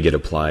if they get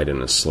applied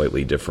in a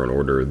slightly different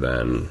order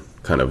than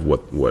kind of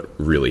what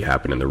really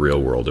happened in the real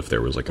world, if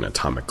there was like an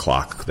atomic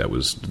clock that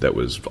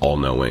was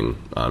all-knowing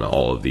on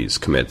all of these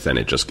commits, then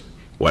it just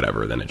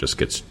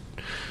gets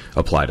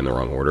applied in the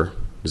wrong order?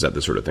 Is that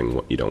the sort of thing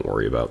you don't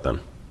worry about then?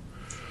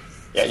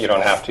 Yeah, you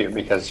don't have to,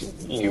 because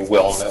you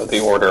will know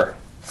the order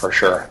for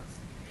sure.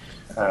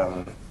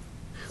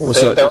 That's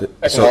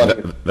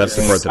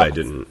the part that I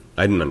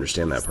didn't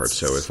understand that part.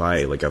 So if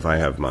I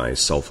have my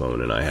cell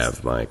phone and I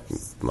have my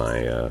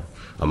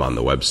I'm on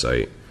the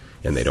website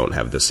and they don't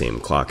have the same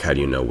clock, how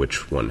do you know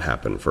which one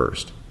happened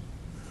first?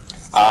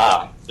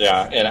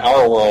 Yeah. In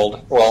our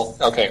world, well,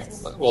 okay,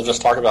 we'll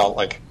just talk about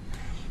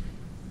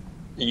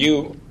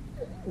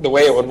the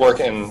way it would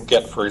work in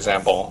Git, for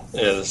example,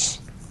 is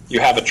you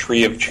have a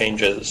tree of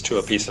changes to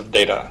a piece of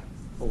data.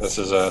 This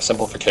is a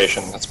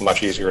simplification. It's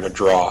much easier to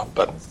draw,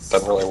 but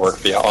doesn't really work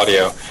via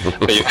audio.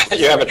 But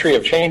you have a tree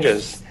of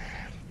changes.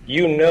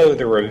 You know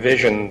the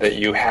revision that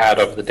you had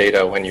of the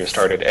data when you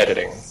started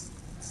editing.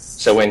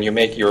 So when you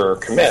make your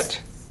commit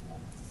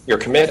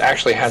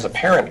actually has a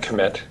parent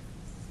commit,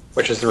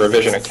 which is the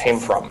revision it came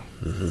from,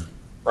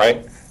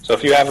 right? So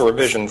if you have a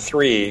revision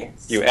 3,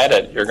 you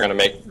edit, you're going to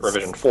make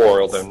revision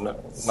 4, although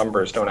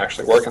numbers don't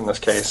actually work in this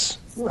case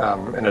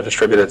in a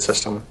distributed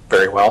system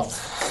very well.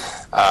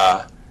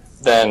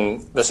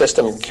 Then the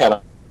system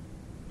can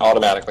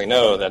automatically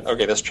know that,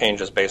 okay, this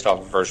change is based off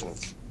of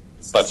versions,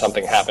 but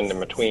something happened in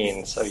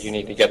between, so you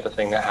need to get the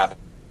thing that happened,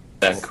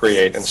 then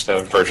create, instead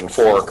of version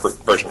 4,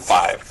 version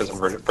 5, because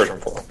version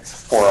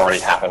 4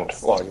 already happened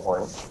while you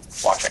weren't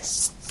watching.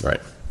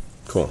 Right.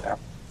 Cool. Yeah.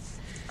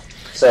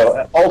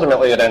 So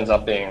ultimately it ends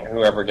up being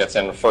whoever gets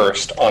in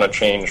first on a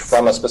change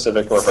from a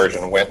specific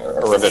revision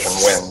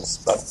wins,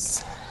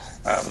 but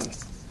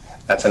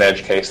that's an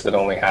edge case that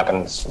only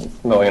happens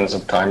millions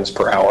of times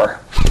per hour.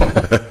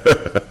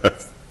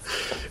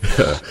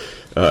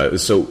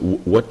 So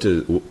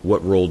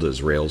what role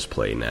does Rails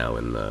play now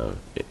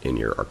in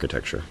your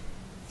architecture?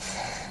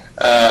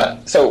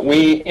 So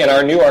in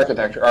our new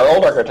architecture, our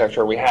old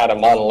architecture, we had a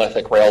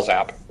monolithic Rails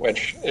app,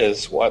 which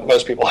is what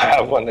most people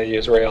have when they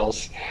use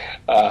Rails.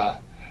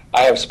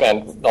 I have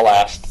spent the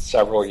last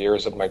several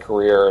years of my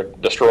career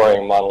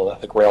destroying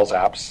monolithic Rails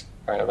apps,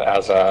 kind of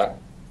as a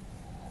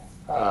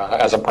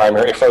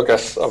primary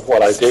focus of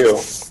what I do.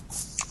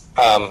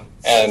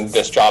 And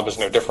this job is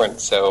no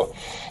different. So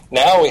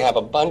now we have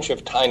a bunch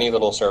of tiny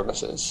little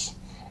services,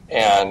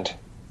 and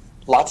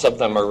lots of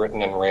them are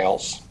written in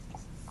Rails.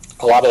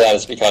 A lot of that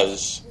is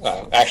because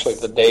actually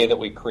the day that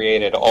we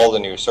created all the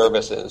new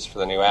services for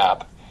the new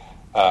app,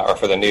 or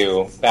for the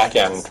new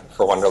backend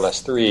for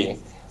Wunderlist 3,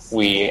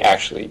 we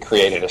actually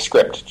created a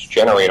script to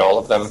generate all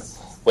of them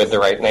with the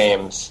right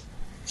names.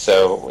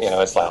 So,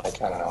 it's like,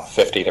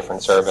 50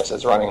 different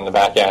services running in the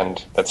back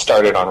end that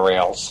started on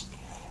Rails.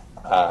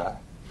 And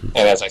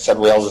as I said,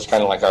 Rails is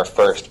kind of like our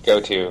first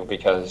go-to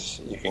because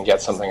you can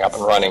get something up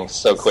and running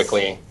so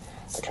quickly.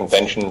 The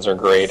conventions are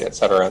great, et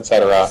cetera, et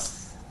cetera.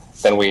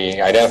 Then we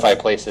identify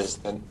places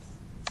that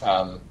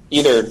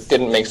either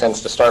didn't make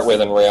sense to start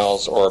with in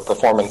Rails, or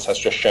performance has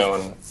just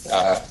shown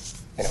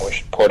we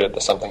should port it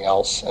to something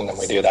else, and then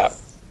we do that.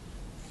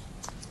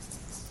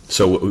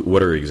 So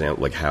what are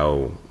examples, like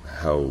how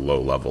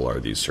low level are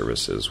these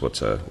services?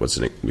 What's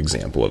an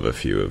example of a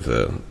few of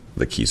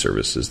the key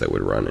services that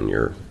would run in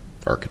your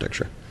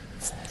architecture?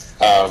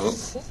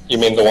 You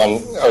mean the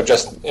one, or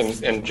just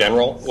in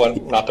general,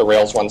 one, not the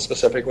Rails one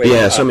specifically?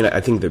 Yeah, so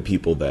I think the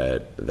people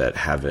that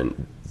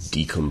haven't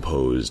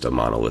decomposed a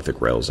monolithic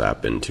Rails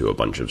app into a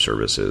bunch of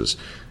services,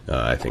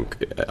 I think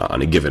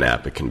on a given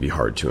app it can be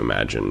hard to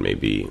imagine,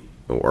 maybe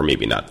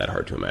not that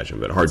hard to imagine,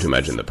 but hard to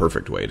imagine the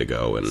perfect way to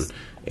go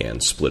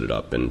and split it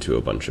up into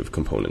a bunch of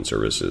component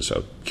services.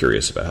 So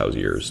curious about how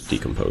yours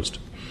decomposed.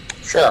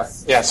 Sure.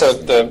 Yeah, so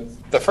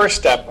the first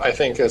step, I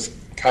think, is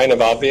kind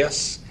of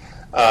obvious.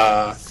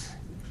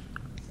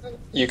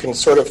 You can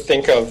sort of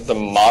think of the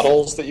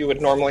models that you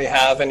would normally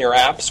have in your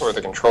apps, or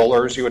the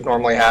controllers you would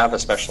normally have,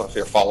 especially if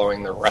you're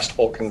following the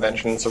RESTful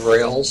conventions of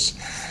Rails.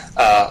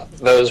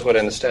 Those would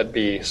instead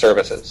be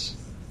services.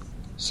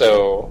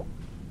 So,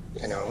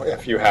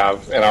 if you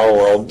have, in our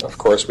world, of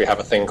course, we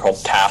have a thing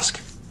called task,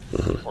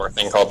 or a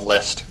thing called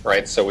list,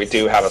 right? So we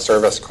do have a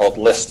service called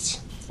lists,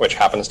 which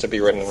happens to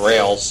be written in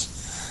Rails.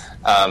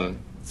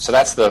 So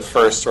that's the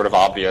first sort of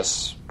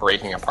obvious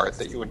breaking apart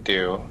that you would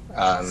do,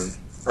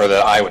 or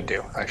that I would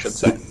do, I should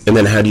say. And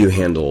then how do you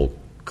handle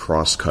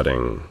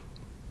cross-cutting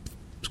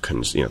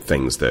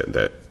things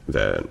that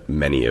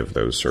many of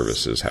those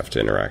services have to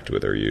interact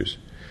with or use?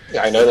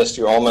 I noticed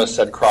you almost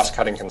said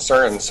cross-cutting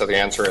concerns, so the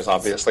answer is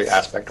obviously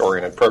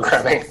aspect-oriented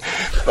programming.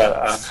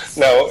 But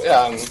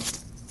no,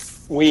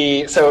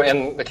 so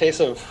in the case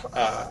of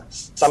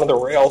some of the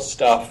Rails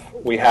stuff,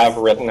 we have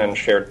written and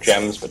shared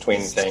gems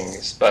between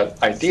things.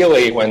 But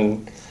ideally,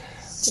 when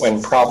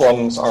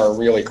problems are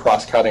really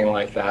cross-cutting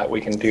like that,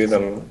 we can do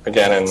them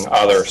again in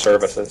other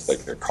services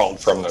that are called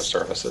from those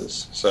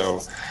services.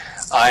 So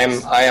I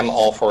am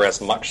all for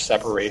as much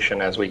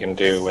separation as we can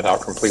do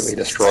without completely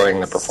destroying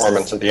the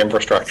performance of the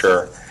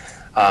infrastructure,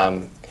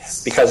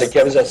 because it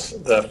gives us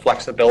the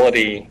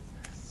flexibility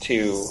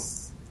to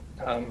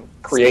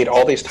create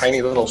all these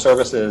tiny little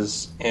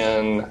services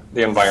in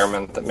the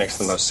environment that makes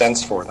the most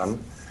sense for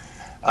them.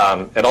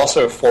 It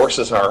also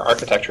forces our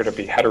architecture to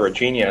be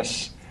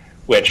heterogeneous,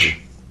 which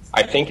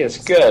I think is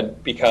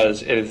good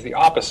because it is the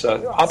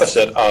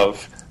opposite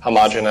of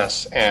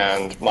homogeneous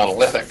and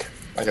monolithic.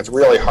 Like, it's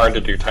really hard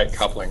to do tight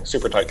coupling,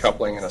 super tight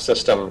coupling in a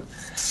system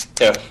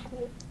if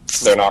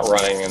they're not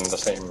running in the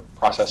same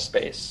process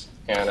space.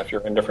 And if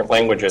you're in different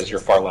languages, you're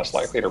far less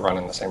likely to run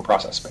in the same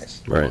process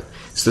space. Right.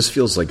 So this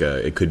feels like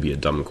it could be a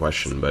dumb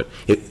question, but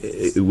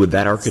with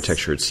that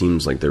architecture, it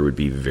seems like there would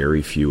be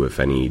very few, if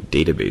any,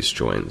 database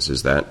joins.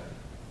 Is that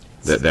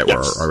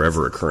Yes. are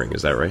ever occurring?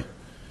 Is that right?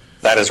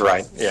 That is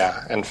right,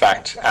 yeah. In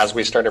fact, as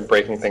we started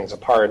breaking things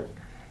apart,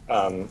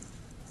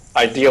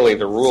 ideally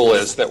the rule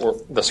is that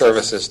the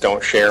services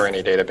don't share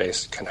any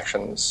database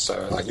connections.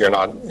 So like you're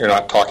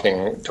not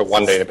talking to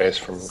one database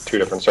from two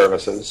different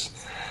services.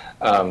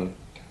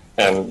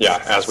 And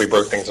yeah, as we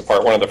broke things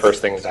apart, one of the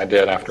first things I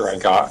did after I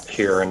got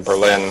here in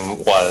Berlin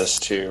was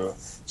to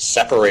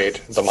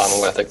separate the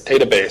monolithic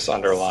database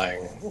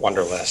underlying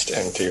Wunderlist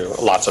into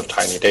lots of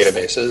tiny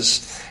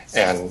databases.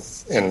 And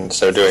in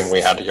so doing,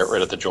 we had to get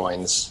rid of the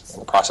joins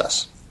in the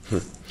process.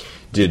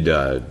 Did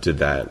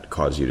that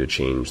cause you to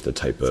change the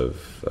type of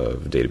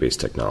database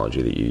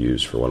technology that you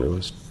use for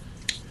Wunderlist?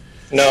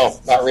 No,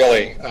 not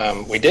really.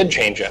 We did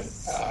change it.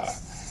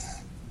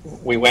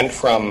 We went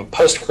from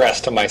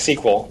Postgres to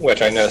MySQL,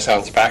 which I know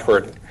sounds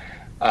backward.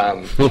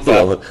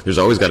 Well, there's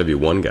always got to be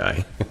one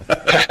guy.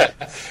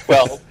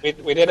 Well,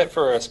 we did it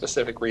for a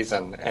specific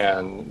reason,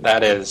 and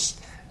that is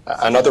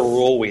another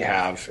rule we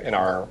have in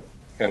our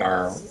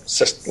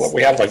system.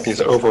 We have like these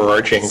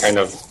overarching kind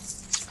of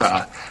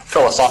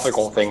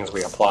philosophical things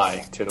we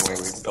apply to the way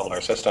we build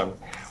our system.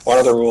 One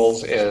of the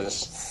rules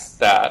is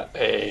that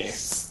a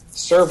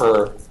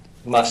server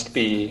must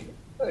be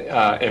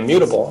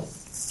immutable,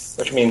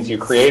 which means you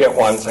create it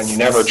once and you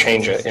never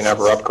change it, you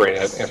never upgrade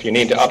it. If you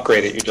need to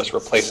upgrade it, you just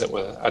replace it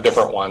with a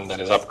different one that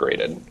is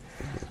upgraded.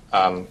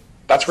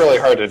 That's really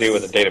hard to do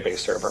with a database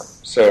server.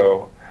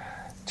 So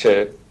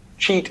to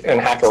cheat and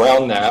hack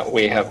around that,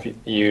 we have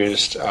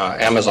used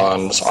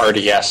Amazon's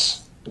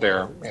RDS,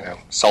 their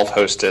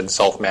self-hosted,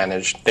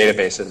 self-managed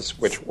databases,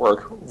 which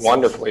work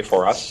wonderfully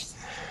for us.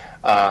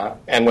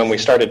 And when we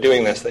started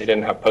doing this, they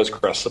didn't have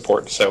Postgres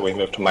support, so we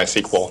moved to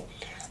MySQL.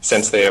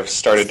 Since they have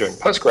started doing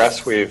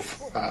Postgres,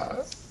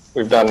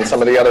 we've done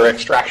some of the other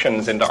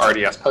extractions into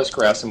RDS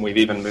Postgres, and we've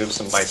even moved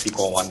some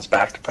MySQL ones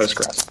back to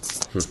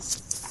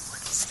Postgres.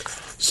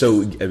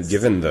 So,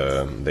 given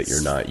that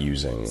you're not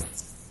using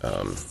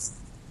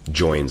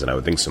joins, and I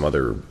would think some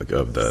other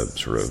of the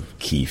sort of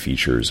key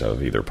features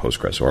of either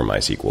Postgres or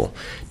MySQL,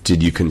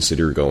 did you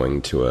consider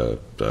going to a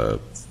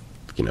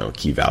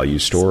key value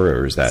store,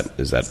 or is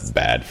that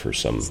bad for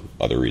some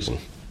other reason?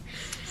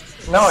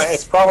 No,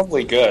 it's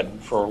probably good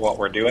for what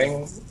we're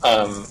doing.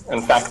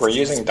 In fact, we're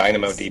using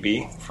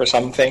DynamoDB for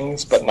some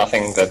things, but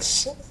nothing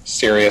that's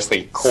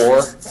seriously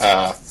core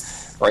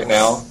right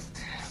now.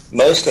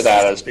 Most of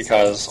that is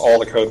because all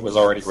the code was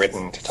already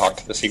written to talk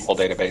to the SQL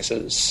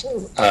databases.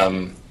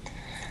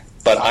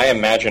 But I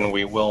imagine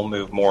we will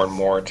move more and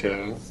more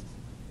to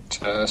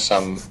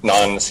some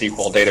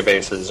non-SQL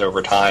databases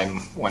over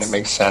time when it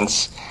makes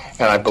sense.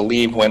 And I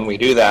believe when we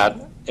do that,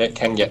 it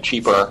can get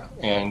cheaper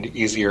and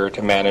easier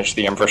to manage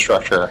the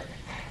infrastructure.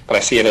 But I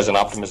see it as an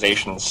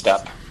optimization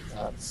step.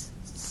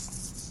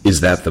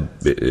 Is that the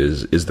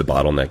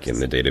bottleneck in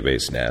the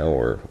database now,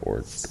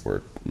 or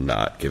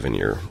not, given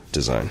your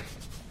design?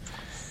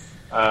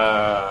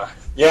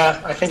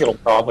 Yeah, I think it'll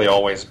probably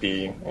always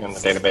be in the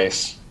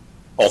database.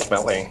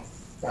 Ultimately,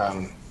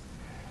 a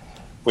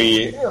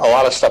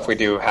lot of stuff we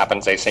do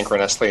happens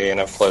asynchronously, and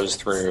it flows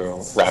through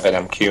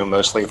RabbitMQ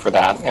mostly for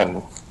that,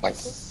 and like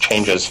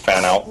changes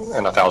fan out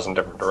in 1,000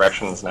 different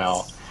directions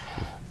now.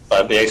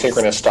 But the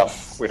asynchronous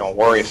stuff we don't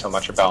worry so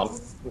much about.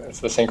 It's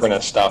the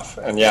synchronous stuff,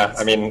 and yeah,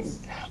 I mean,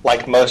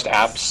 like most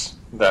apps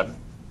that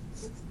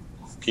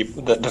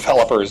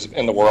developers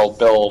in the world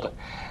build,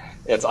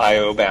 it's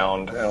I/O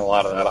bound, and a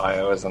lot of that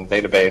I/O is in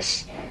the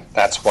database.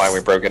 That's why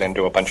we broke it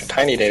into a bunch of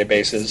tiny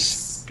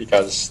databases,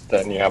 because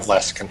then you have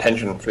less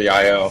contention for the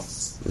I/O.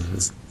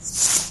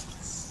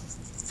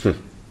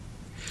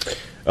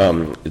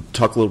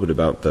 Talk a little bit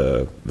about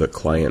the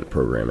client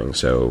programming.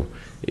 So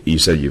you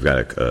said you've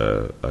got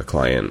a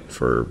client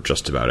for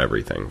just about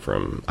everything,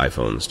 from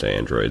iPhones to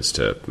Androids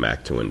to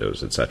Mac to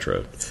Windows,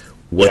 etc.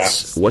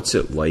 What's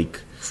it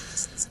like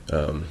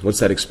What's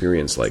that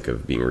experience like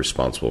of being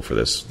responsible for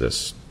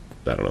this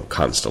I don't know,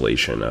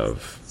 constellation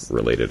of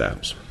related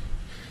apps?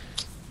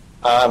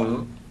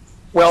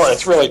 Well,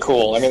 it's really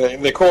cool. I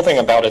mean, the cool thing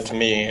about it to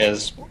me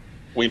is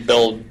we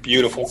build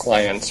beautiful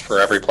clients for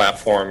every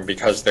platform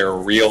because they're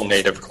real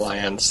native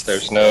clients.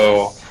 There's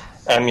no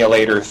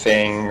emulator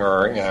thing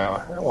or,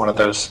 one of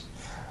those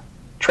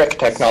trick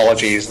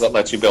technologies that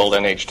lets you build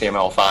in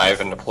HTML5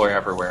 and deploy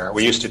everywhere.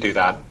 We used to do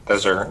that.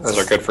 Those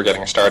are good for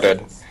getting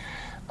started.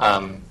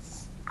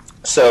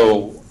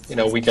 So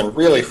we can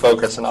really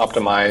focus and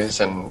optimize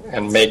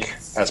and make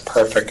as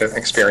perfect an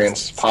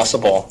experience as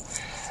possible.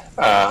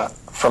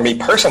 For me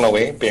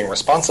personally, being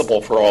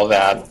responsible for all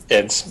that,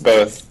 it's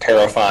both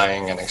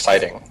terrifying and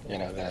exciting.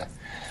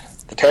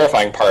 The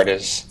terrifying part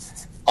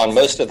is, on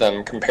most of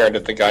them, compared to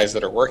the guys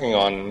that are working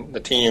on the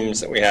teams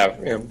that we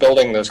have,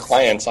 building those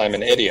clients, I'm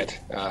an idiot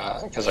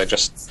because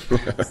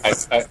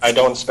I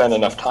don't spend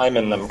enough time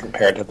in them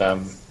compared to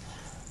them.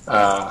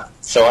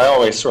 So I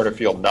always sort of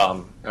feel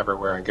dumb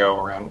everywhere I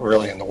go around,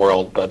 really in the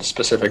world, but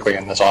specifically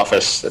in this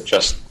office. It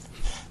just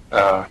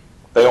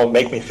they don't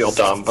make me feel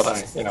dumb, but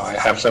I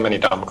have so many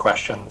dumb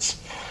questions.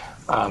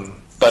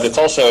 But it's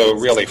also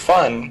really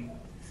fun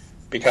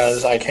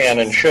because I can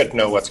and should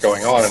know what's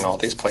going on in all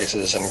these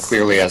places. And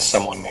clearly, as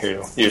someone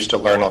who used to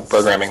learn a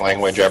programming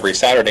language every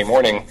Saturday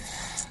morning,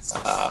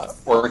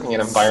 working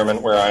in an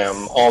environment where I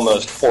am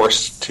almost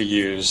forced to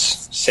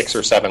use 6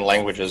 or 7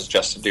 languages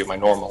just to do my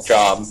normal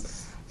job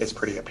is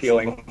pretty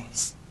appealing.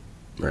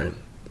 Right.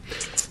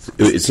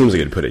 It seems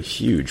like it'd put a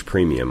huge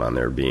premium on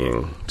there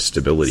being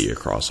stability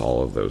across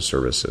all of those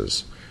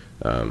services.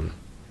 Are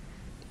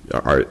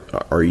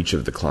each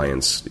of the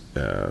clients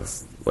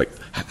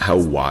how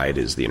wide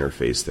is the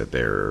interface that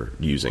they're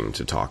using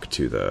to talk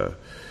to the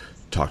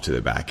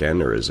back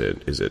end, or is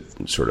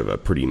it sort of a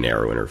pretty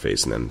narrow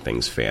interface and then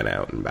things fan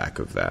out in back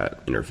of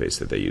that interface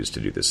that they use to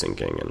do the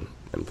syncing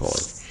and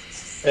pulling?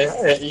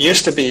 It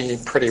used to be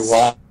pretty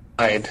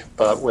wide,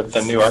 but with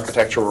the new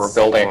architecture we're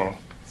building,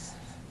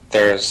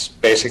 there's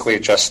basically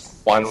just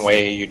one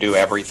way you do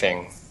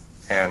everything,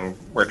 and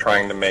we're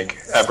trying to make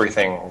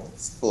everything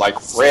like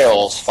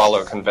Rails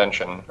follow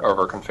convention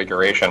over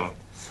configuration.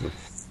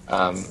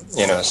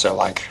 So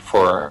like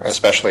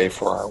especially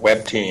for our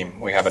web team,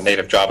 we have a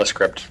native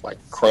JavaScript like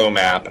Chrome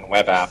app and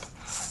web app.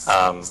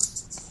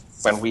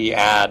 When we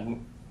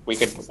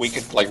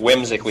could like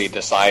whimsically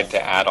decide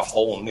to add a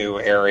whole new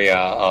area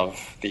of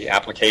the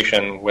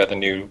application with a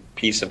new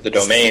piece of the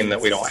domain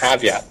that we don't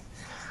have yet.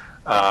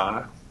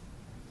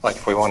 Like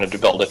if we wanted to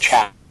build a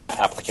chat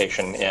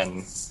application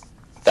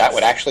that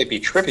would actually be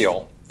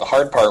trivial. The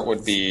hard part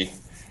would be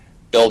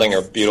building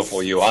a beautiful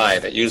UI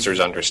that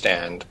users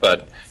understand,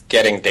 but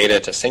getting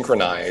data to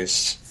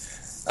synchronize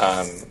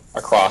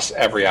across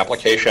every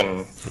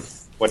application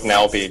would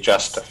now be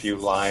just a few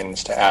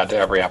lines to add to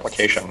every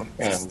application,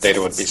 and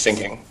data would be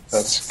syncing.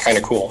 That's kind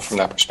of cool from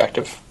that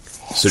perspective.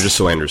 So just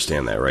so I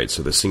understand that, right?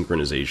 So the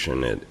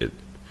synchronization,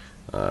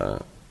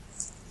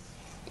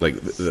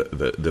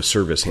 the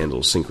service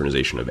handles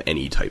synchronization of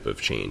any type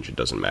of change. It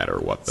doesn't matter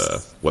what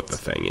the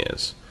thing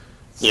is.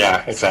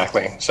 Yeah,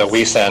 exactly. So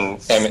we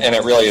send, and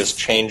it really is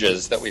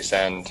changes that we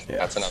send. Yeah.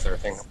 That's another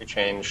thing that we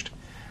changed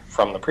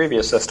from the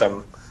previous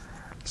system.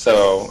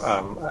 So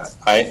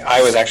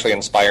I was actually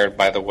inspired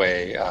by the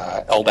way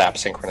LDAP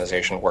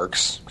synchronization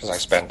works, because I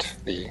spent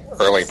the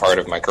early part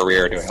of my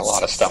career doing a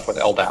lot of stuff with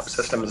LDAP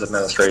systems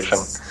administration.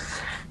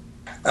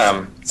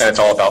 And it's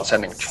all about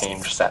sending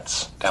change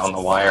sets down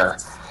the wire.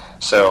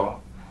 So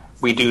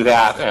we do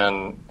that,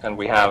 and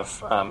we have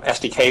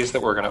SDKs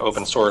that we're going to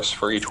open source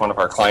for each one of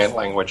our client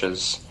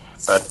languages.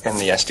 But in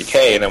the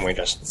SDK, then we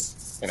just,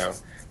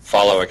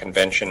 follow a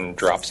convention,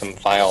 drop some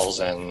files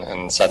in,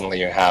 and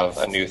suddenly you have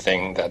a new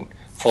thing that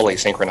fully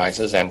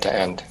synchronizes end to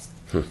end.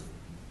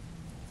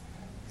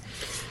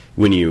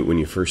 When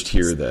you first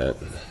hear that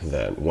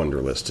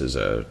Wunderlist is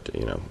a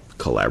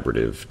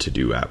collaborative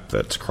to-do app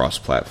that's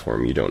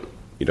cross-platform, you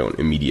don't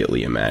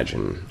immediately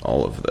imagine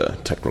all of the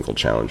technical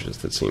challenges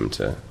that seem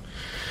to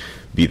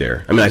be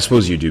there. I mean, I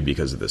suppose you do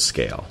because of the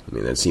scale. I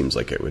mean, it seems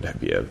like it would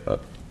be a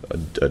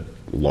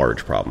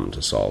large problem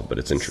to solve, but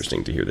it's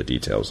interesting to hear the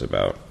details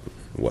about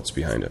what's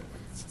behind it.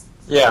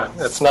 Yeah,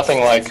 it's nothing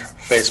like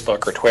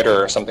Facebook or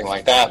Twitter or something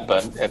like that,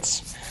 but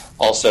it's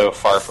also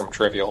far from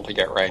trivial to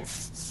get right.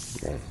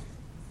 Yeah.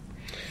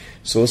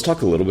 So let's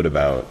talk a little bit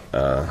about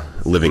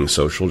Living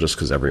Social, just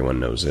because everyone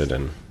knows it,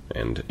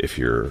 and if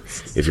you're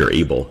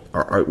able,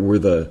 were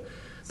the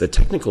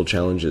technical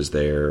challenges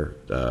there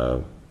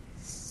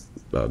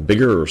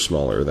bigger or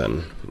smaller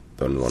than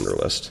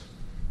Wunderlist?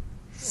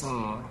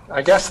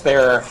 I guess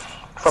they're,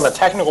 from a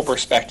technical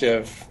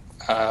perspective,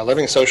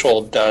 Living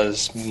Social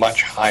does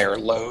much higher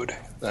load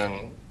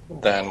than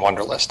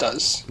Wunderlist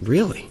does.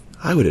 Really?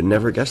 I would have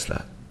never guessed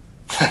that.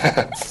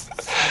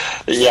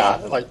 Yeah,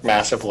 like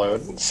massive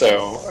load.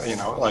 So,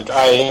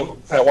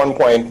 at one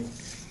point,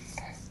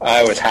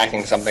 I was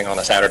hacking something on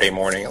a Saturday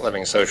morning at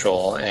Living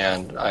Social,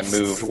 and I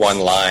moved one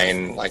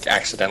line,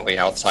 accidentally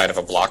outside of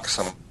a block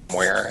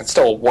somewhere. It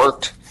still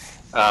worked,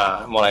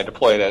 When I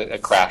deployed it,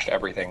 it crashed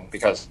everything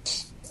because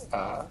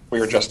we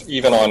were just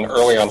even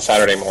early on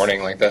Saturday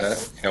morning, like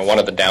one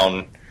of the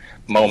down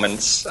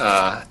moments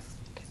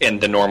in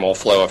the normal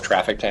flow of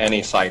traffic to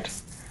any site.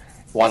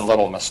 One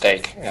little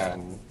mistake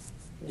and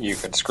you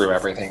could screw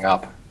everything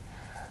up.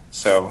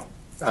 So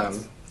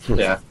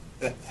yeah,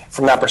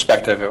 from that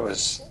perspective, it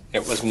was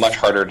much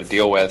harder to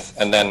deal with.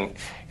 And then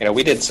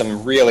we did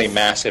some really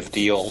massive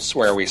deals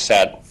where we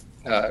set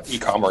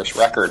e-commerce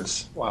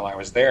records while I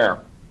was there.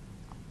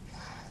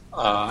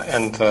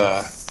 And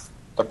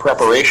the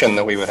preparation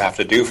that we would have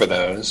to do for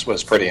those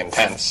was pretty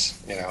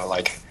intense.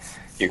 Like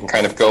you can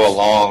kind of go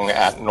along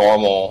at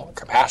normal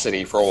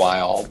capacity for a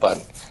while,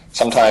 but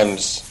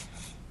sometimes,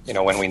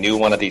 when we knew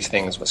one of these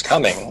things was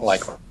coming,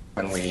 like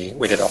when we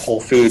did a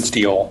Whole Foods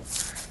deal,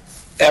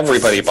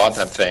 everybody bought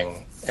that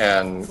thing,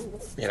 and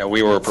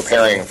we were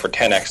preparing for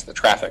 10x the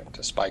traffic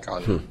to spike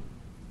on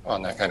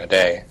that kind of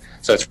day.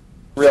 So it's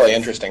really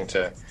interesting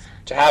to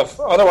have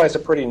otherwise a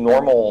pretty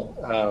normal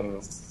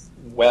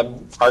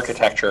web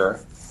architecture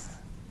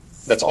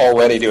that's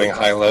already doing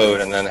high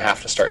load, and then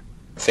have to start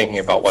thinking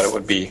about what it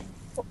would be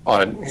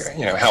on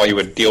how you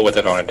would deal with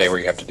it on a day where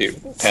you have to do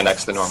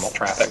 10x the normal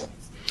traffic.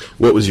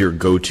 What was your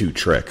go-to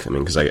trick? I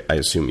mean, because I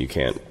assume you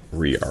can't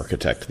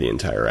re-architect the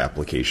entire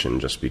application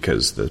just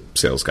because the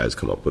sales guys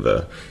come up with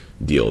a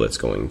deal that's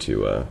going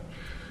to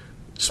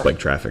spike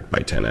traffic by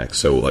 10x.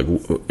 So, like,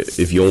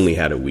 if you only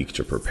had a week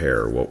to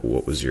prepare, what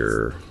was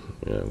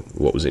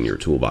what was in your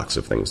toolbox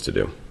of things to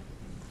do?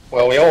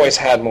 Well, we always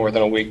had more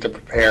than a week to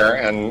prepare,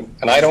 and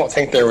I don't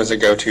think there was a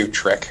go-to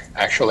trick,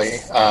 actually.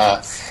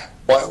 I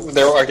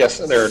guess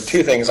there are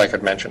two things I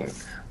could mention.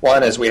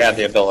 One is we had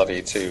the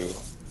ability to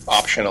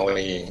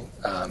optionally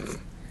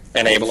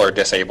enable or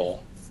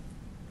disable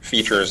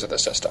features of the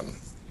system.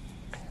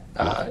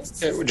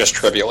 It would just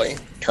trivially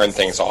turn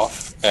things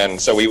off,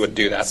 and so we would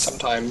do that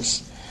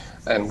sometimes,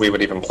 and we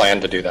would even plan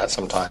to do that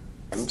sometimes.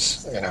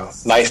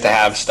 Nice to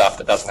have stuff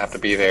that doesn't have to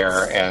be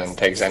there and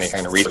takes any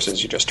kind of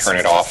resources. You just turn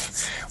it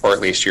off, or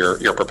at least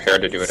you're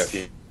prepared to do it if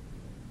you.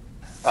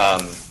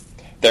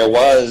 There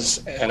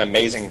was an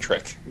amazing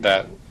trick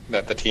that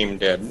the team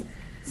did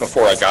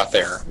before I got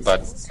there,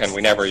 and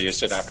we never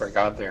used it after I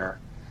got there,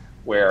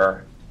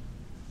 where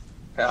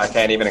I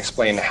can't even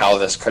explain how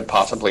this could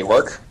possibly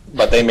work,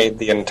 but they made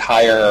the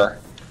entire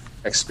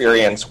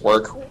experience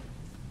work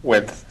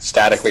with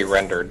statically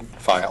rendered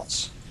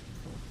files.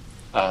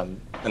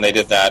 And they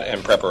did that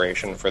in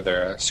preparation for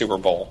their Super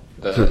Bowl,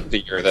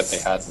 the year that they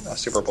had a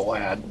Super Bowl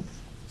ad.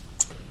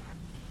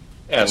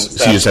 And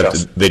so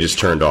they just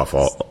turned off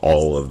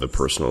all of the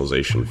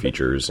personalization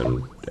features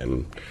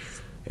and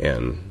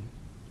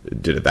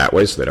did it that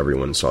way so that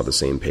everyone saw the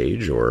same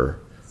page, or?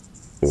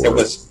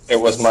 It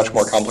was much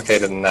more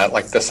complicated than that.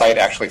 Like, the site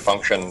actually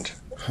functioned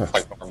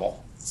like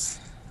normal.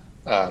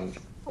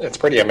 It's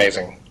pretty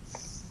amazing,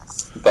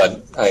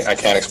 but I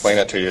can't explain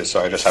it to you,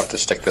 so I just have to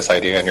stick this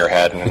idea in your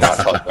head and not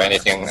tell you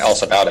anything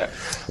else about it.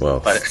 Well,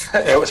 but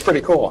it was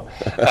pretty cool.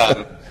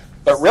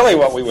 But really,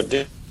 what we would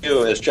do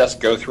is just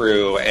go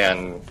through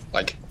and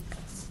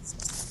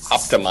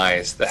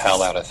optimize the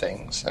hell out of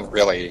things, and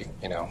really,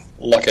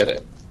 look at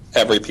it,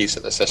 every piece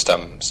of the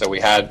system. So we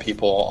had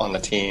people on the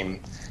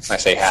team. I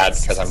say had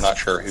because I'm not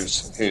sure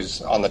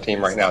who's on the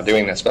team right now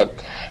doing this, but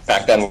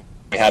back then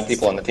we had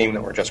people on the team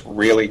that were just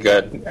really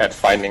good at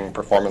finding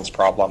performance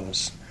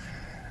problems,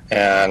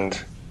 and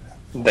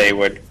they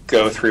would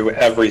go through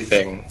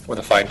everything with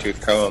a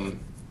fine-tooth comb,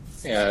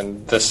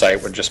 and the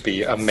site would just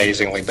be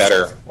amazingly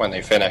better when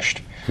they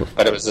finished.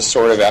 But it was the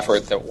sort of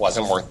effort that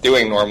wasn't worth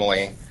doing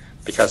normally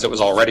because it was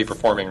already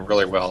performing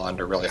really well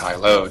under really high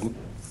load.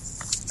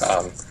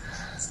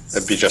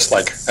 It'd be just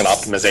like an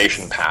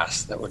optimization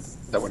pass that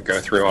would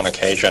go through on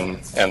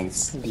occasion, and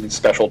these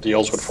special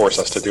deals would force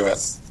us to do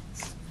it.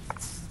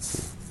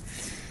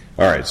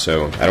 All right,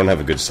 so I don't have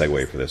a good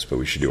segue for this, but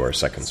we should do our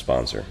second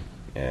sponsor,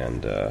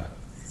 and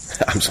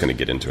I'm just going to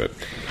get into it.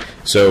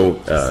 So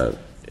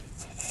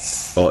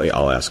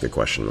I'll ask a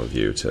question of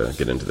you to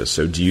get into this.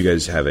 So do you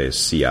guys have a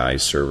CI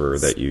server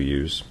that you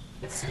use?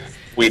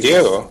 We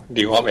do.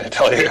 Do you want me to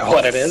tell you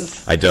what it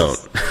is? I don't.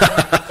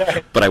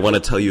 But I want to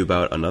tell you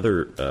about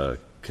another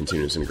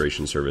continuous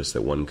integration service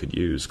that one could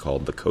use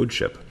called the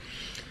CodeShip.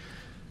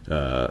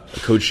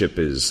 CodeShip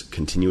is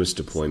continuous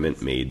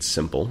deployment made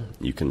simple.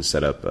 You can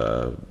set up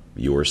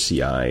your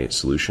CI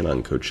solution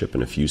on CodeShip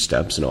in a few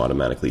steps and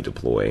automatically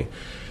deploy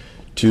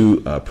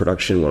to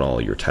production when all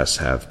your tests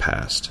have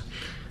passed.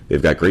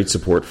 They've got great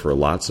support for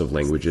lots of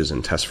languages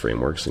and test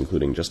frameworks,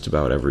 including just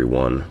about every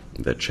one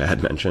that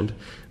Chad mentioned.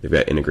 They've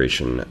got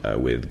integration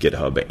with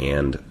GitHub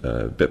and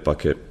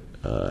Bitbucket.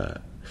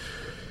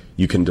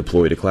 You can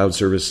deploy to cloud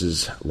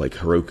services like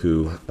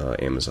Heroku,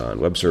 Amazon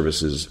Web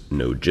Services,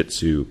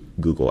 Node.jitsu,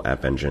 Google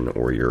App Engine,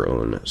 or your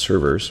own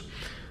servers.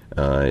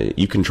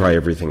 You can try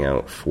everything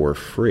out for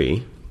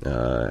free,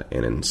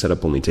 and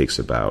setup only takes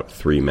about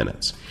 3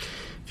 minutes.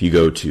 If you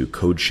go to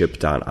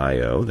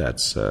codeship.io,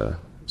 that's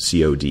CODESHIP,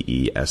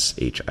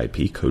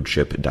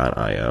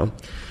 codeship.io,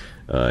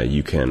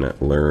 You can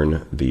learn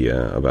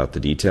about the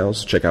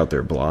details. Check out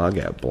their blog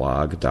at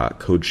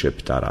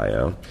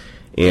blog.codeship.io.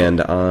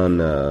 And on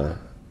the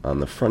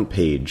front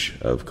page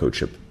of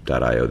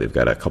codeship.io, they've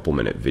got a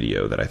couple-minute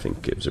video that I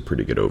think gives a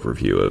pretty good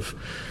overview of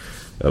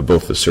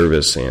both the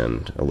service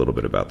and a little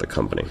bit about the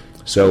company.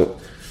 So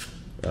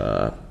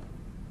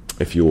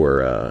if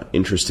you're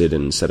interested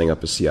in setting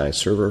up a CI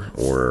server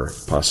or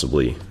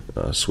possibly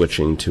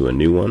switching to a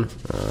new one,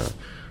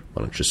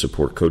 why don't you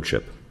support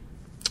CodeShip?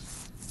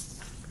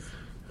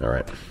 All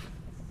right.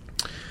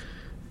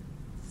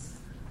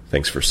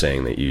 Thanks for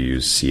saying that you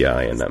use CI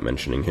and not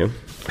mentioning him.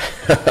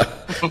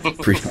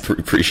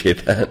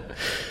 Appreciate that.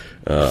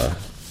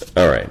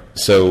 All right.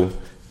 So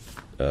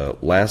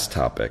last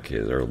topic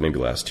is, or maybe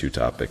last two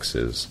topics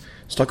is,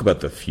 let's talk about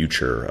the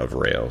future of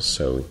Rails.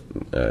 So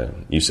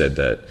you said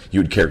that you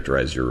would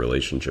characterize your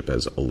relationship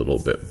as a little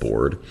bit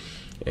bored,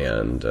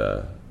 and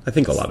I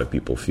think a lot of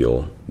people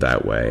feel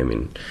that way. I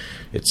mean,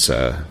 it's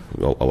a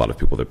lot of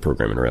people that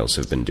program in Rails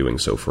have been doing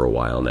so for a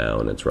while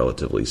now, and it's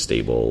relatively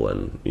stable,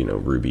 and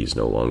Ruby's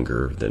no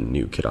longer the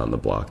new kid on the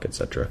block,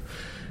 etc.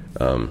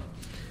 So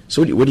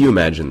what do you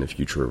imagine the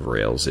future of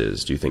Rails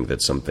is? Do you think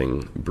that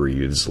something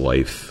breathes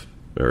life,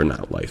 or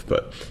not life,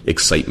 but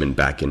excitement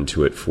back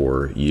into it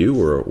for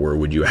you, or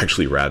would you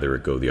actually rather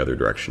it go the other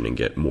direction and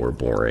get more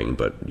boring,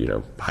 but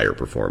higher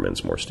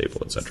performance, more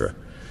stable, etc.?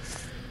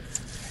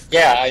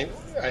 Yeah,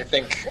 I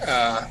think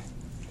I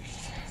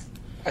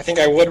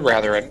would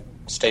rather it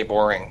stay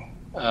boring,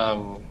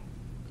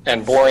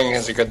 and boring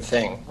is a good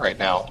thing right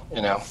now.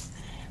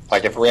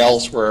 Like if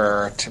Rails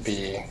were to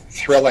be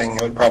thrilling,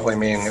 it would probably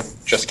mean it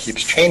just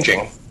keeps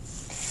changing.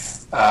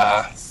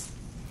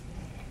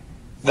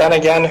 Then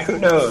again, who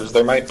knows?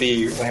 There might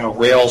be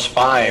Rails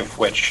 5,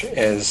 which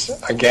is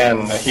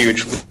again a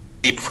huge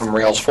leap from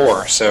Rails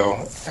 4.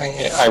 So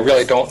I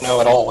really don't know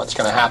at all what's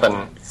going to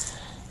happen.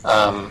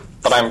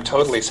 But I'm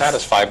totally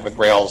satisfied with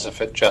Rails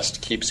if it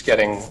just keeps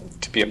getting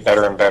to be a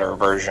better and better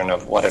version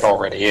of what it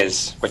already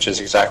is, which is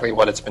exactly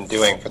what it's been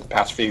doing for the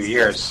past few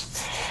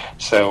years.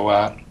 So,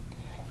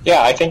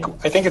 I think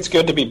it's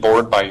good to be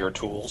bored by your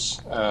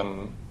tools.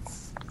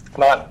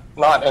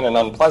 Not in an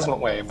unpleasant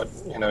way, but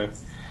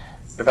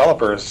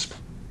developers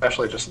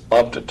especially just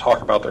love to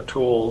talk about their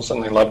tools,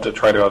 and they love to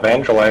try to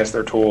evangelize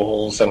their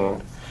tools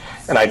and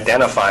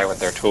identify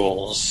with their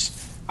tools.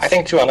 I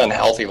think to an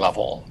unhealthy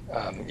level,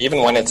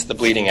 even when it's the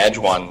bleeding edge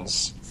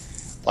ones,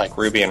 like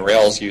Ruby and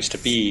Rails used to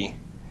be,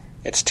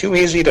 it's too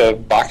easy to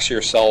box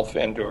yourself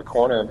into a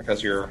corner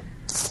because you're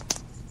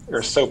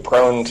so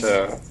prone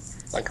to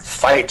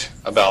fight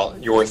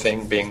about your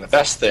thing being the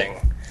best thing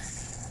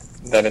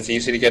that it's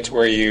easy to get to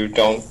where you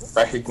don't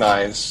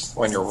recognize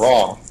when you're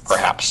wrong,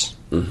 perhaps.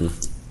 Mm-hmm.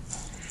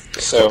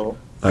 So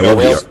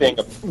Rails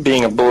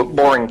being a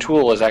boring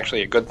tool is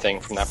actually a good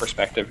thing from that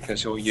perspective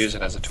because you'll use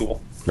it as a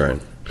tool.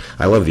 Right.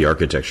 I love the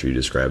architecture you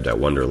described at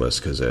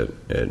Wunderlist because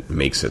it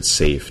makes it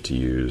safe to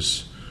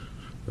use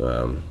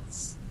a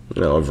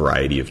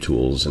variety of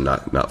tools and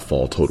not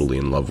fall totally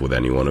in love with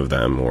any one of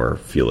them or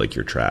feel like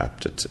you're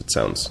trapped. It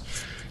sounds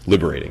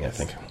liberating, I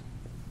think.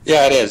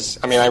 Yeah, it is.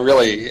 I mean, I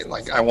really,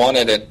 I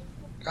wanted it.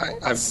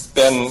 I've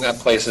been at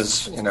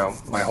places,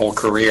 my whole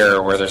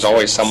career where there's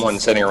always someone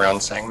sitting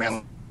around saying,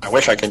 man, I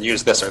wish I could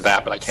use this or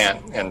that, but I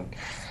can't.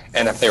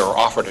 And if they were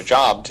offered a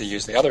job to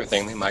use the other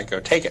thing, they might go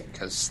take it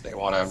because they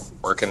want to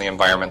work in the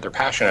environment they're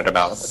passionate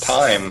about at the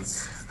time.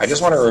 I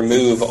just want to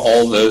remove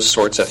all those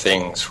sorts of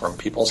things from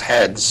people's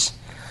heads.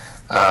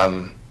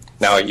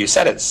 Now, you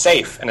said it's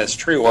safe, and it's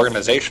true.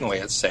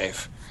 Organizationally, it's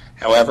safe.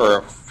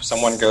 However, if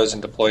someone goes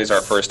and deploys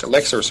our first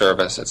Elixir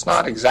service, it's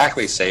not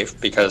exactly safe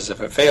because if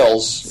it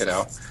fails,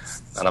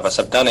 none of us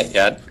have done it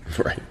yet.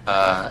 Right.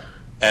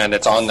 And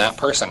it's on that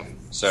person.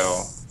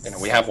 So,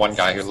 we have one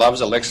guy who loves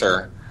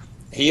Elixir.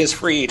 He is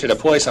free to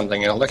deploy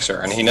something in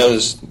Elixir, and he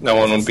knows no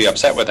one would be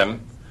upset with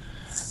him.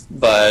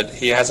 But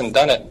he hasn't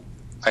done it,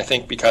 I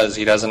think, because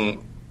he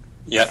doesn't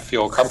yet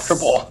feel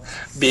comfortable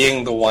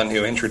being the one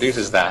who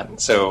introduces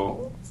that.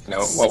 So,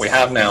 what we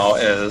have now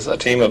is a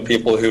team of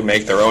people who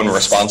make their own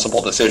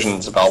responsible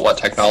decisions about what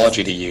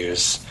technology to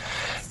use,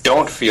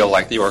 don't feel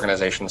like the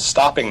organization's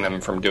stopping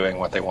them from doing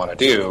what they want to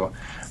do,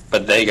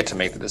 but they get to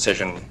make the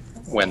decision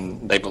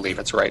when they believe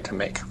it's right to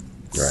make.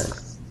 Right.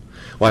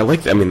 Well, I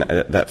like that. I mean,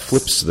 that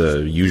flips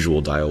the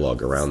usual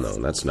dialogue around, though,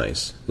 and that's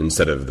nice.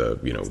 Instead of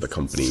the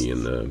company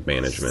and the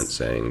management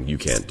saying you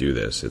can't do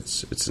this,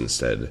 it's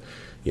instead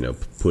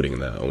putting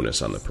the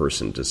onus on the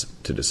person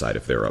to decide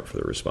if they're up for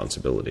the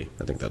responsibility.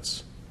 I think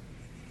that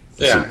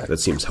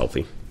seems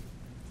healthy.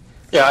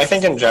 Yeah, I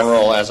think in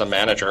general, as a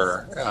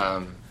manager,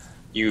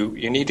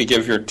 you need to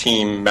give your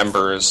team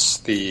members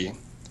the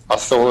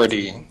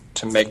authority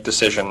to make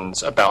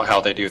decisions about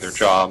how they do their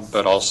job,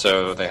 but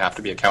also they have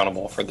to be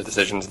accountable for the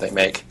decisions they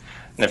make.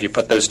 And if you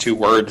put those two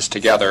words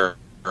together,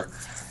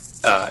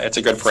 it's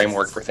a good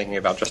framework for thinking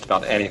about just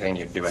about anything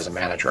you do as a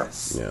manager.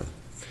 Yeah.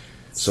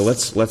 So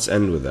let's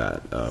end with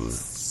that.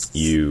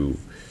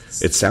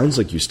 It sounds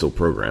like you still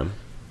program.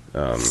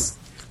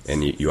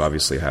 And you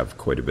obviously have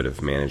quite a bit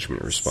of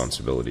management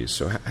responsibilities.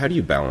 So how do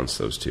you balance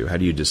those two? How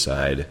do you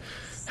decide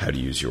how to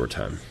use your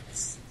time?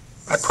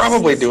 I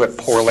probably do it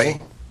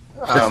poorly.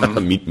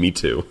 Me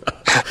too.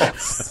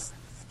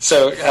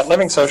 So at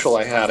Living Social,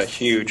 I had a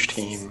huge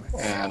team,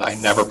 and I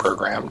never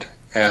programmed.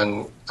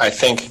 And I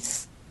think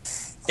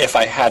if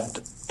I had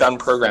done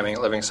programming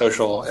at Living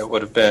Social, it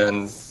would have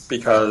been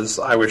because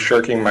I was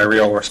shirking my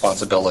real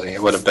responsibility.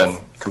 It would have been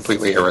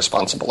completely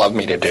irresponsible of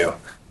me to do.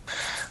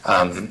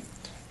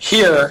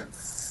 Here,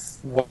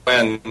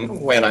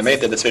 when I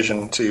made the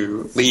decision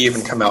to leave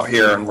and come out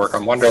here and work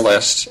on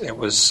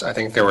Wunderlist, I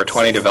think there were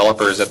 20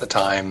 developers at the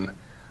time.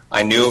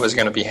 I knew it was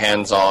going to be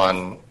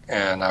hands-on,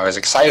 and I was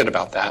excited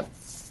about that.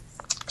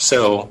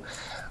 So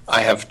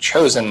I have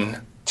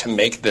chosen to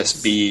make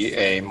this be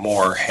a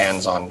more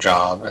hands-on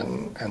job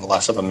and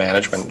less of a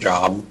management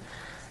job.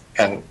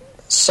 And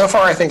so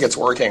far, I think it's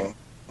working.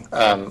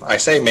 I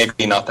say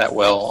maybe not that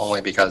well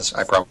only because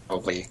I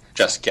probably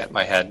just get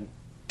my head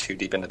too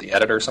deep into the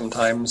editor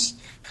sometimes.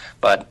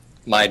 But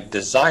my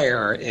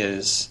desire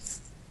is,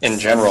 in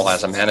general,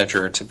 as a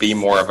manager, to be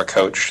more of a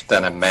coach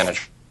than a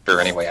manager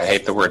anyway. I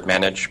hate the word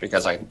manage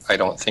because I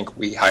don't think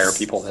we hire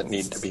people that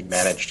need to be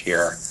managed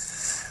here.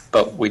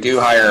 But we do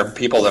hire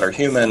people that are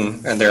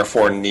human and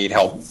therefore need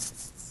help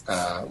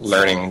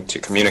learning to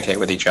communicate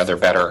with each other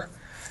better.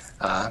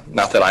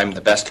 Not that I'm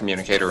the best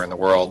communicator in the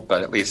world,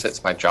 but at least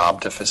it's my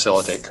job to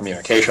facilitate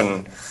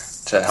communication,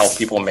 to help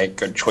people make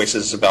good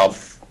choices about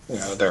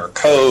their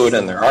code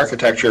and their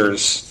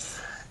architectures,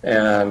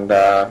 and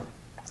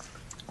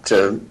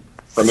to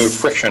remove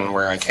friction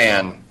where I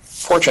can.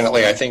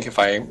 Fortunately, I think if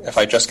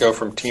I just go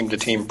from team to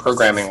team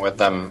programming with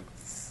them,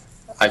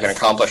 I can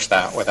accomplish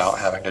that without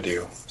having to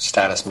do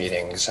status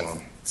meetings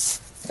and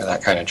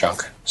that kind of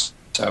junk.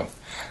 So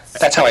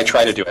that's how I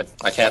try to do it.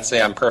 I can't say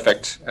I'm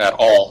perfect at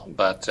all,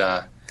 but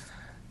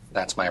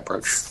that's my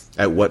approach.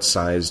 At what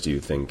size do you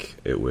think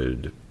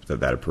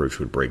that approach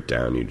would break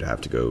down? You'd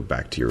have to go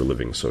back to your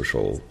Living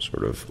Social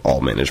sort of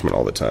all management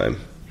all the time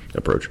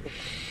approach.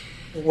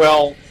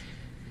 Well,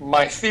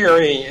 my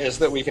theory is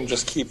that we can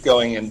just keep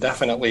going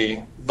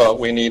indefinitely, but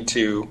we need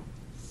to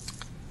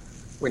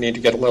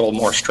get a little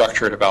more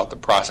structured about the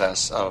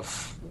process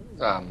of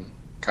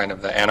kind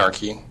of the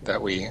anarchy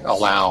that we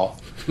allow.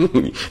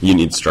 You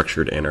need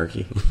structured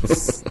anarchy?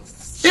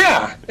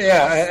 Yeah,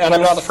 and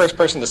I'm not the first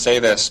person to say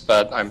this,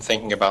 but I'm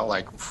thinking about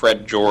like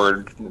Fred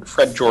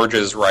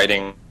George's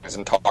writings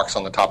and talks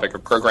on the topic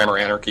of programmer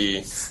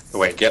anarchy, the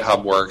way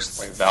GitHub works,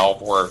 the way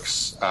Valve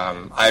works.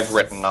 I've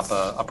written up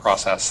a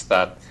process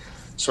that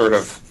sort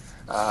of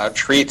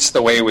treats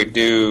the way we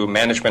do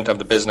management of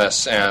the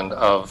business and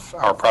of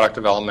our product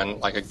development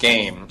like a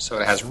game. So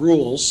it has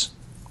rules.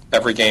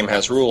 Every game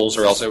has rules,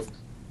 or else it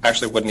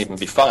actually wouldn't even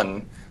be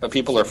fun. But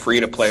people are free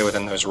to play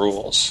within those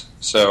rules.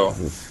 So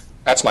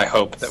that's my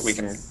hope, that we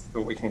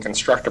can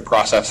construct a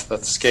process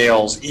that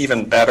scales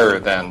even better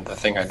than the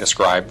thing I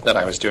described that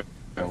I was doing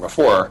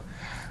before,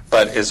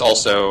 but is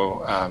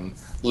also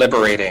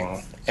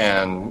liberating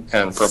and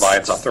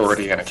provides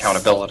authority and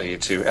accountability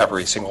to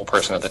every single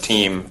person of the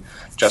team,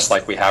 just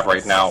like we have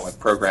right now with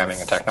programming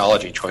and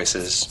technology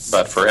choices,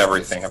 but for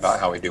everything about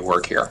how we do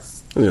work here.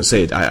 I'm going to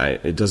say,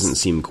 it doesn't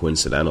seem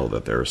coincidental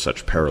that there are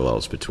such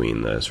parallels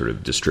between the sort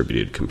of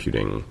distributed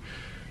computing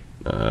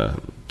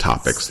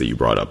topics that you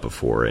brought up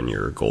before and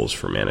your goals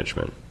for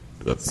management.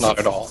 Not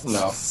at all,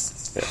 no.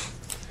 Yeah.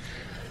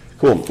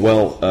 Cool.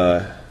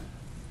 Well,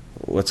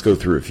 let's go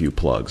through a few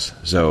plugs.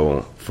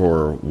 So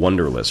for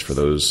Wunderlist, for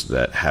those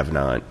that have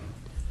not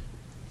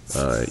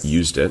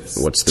used it,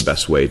 what's the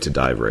best way to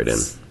dive right in?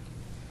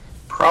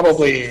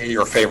 Probably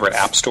your favorite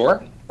app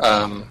store.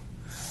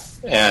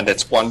 And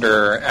it's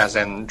Wunder, as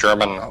in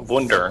German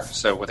Wunder,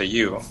 so with a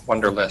U,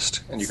 Wunderlist.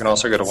 And you can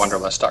also go to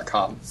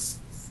wunderlist.com.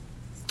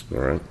 All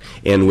right.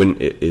 And when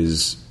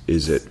is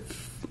it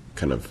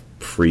kind of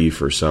free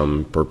for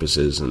some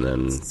purposes and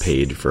then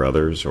paid for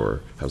others,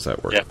 or how's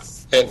that work?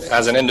 Yeah.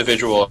 As an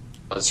individual,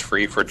 it's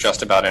free for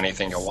just about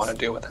anything you'll want to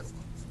do with it.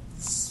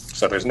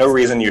 So there's no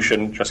reason you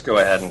shouldn't just go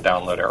ahead and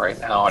download it right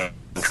now and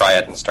try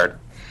it and start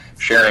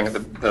sharing.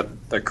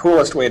 The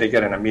coolest way to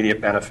get an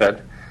immediate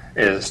benefit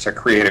is to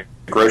create a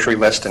grocery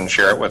list and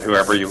share it with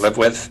whoever you live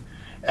with,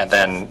 and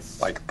then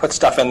like put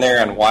stuff in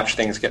there and watch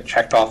things get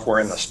checked off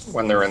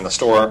when they're in the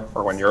store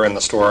or when you're in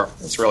the store.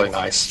 It's really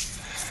nice.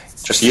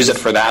 Just use it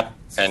for that,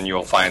 and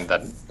you'll find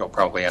that you'll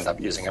probably end up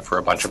using it for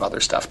a bunch of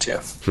other stuff too.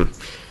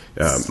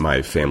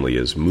 My family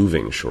is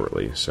moving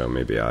shortly, so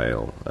maybe I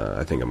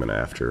think I'm going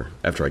to,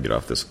 after I get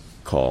off this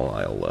call,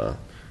 I'll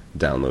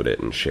download it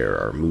and share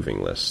our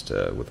moving list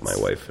with my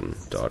wife and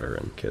daughter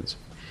and kids.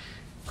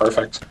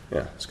 Perfect.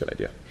 Yeah, that's a good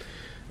idea.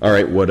 All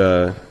right, what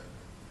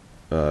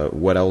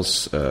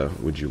else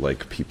would you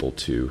like people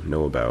to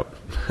know about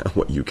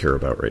what you care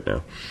about right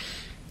now?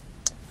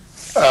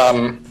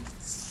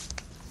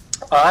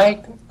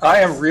 I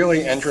am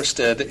really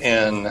interested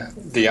in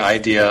the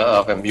idea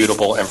of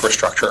immutable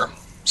infrastructure.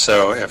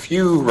 So if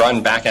you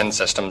run back-end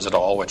systems at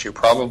all, which you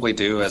probably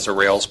do as a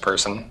Rails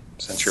person,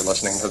 since you're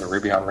listening to the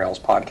Ruby on Rails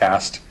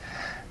podcast,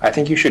 I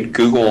think you should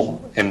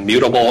Google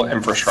immutable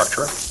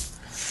infrastructure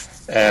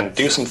and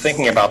do some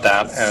thinking about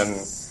that,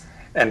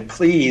 and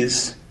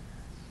please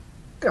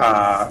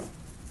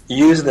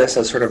use this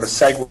as sort of a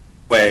segue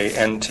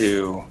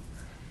into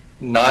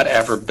not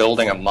ever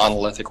building a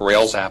monolithic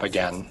Rails app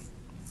again.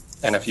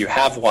 And if you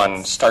have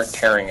one, start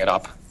tearing it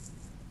up.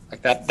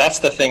 Like that's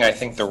the thing I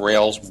think the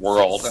Rails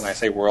world, and I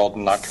say world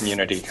and not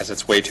community because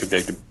it's way too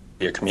big to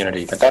be a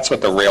community, but that's what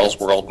the Rails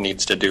world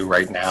needs to do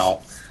right now,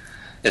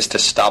 is to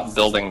stop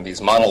building these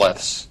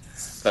monoliths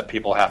that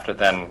people have to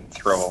then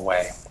throw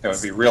away. It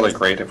would be really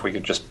great if we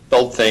could just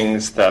build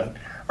things that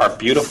are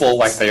beautiful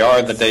like they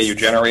are the day you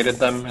generated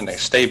them, and they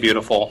stay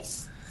beautiful,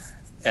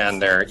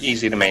 and they're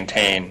easy to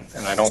maintain,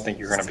 and I don't think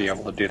you're going to be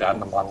able to do that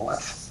in a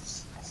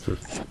monolith.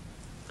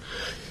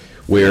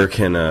 Where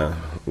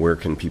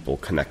can people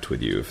connect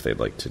with you if they'd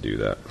like to do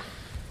that?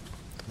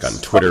 On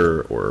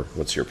Twitter, or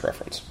what's your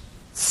preference?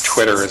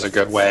 Twitter is a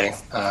good way.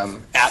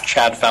 At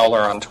Chad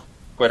Fowler on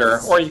Twitter,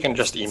 or you can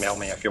just email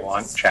me if you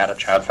want,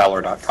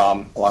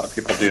 chad@chadfowler.com. A lot of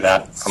people do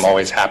that. I'm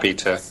always happy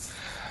to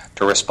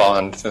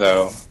respond,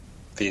 though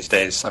these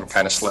days I'm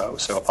kind of slow,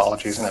 so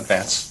apologies in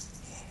advance.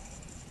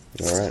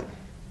 All right.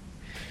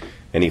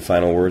 Any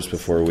final words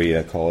before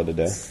we call it a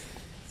day?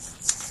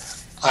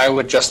 I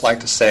would just like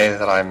to say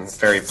that I'm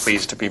very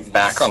pleased to be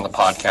back on the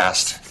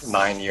podcast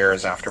 9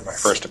 years after my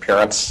first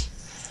appearance.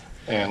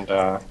 And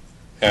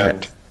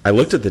I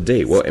looked at the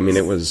date. Well, I mean,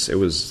 it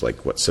was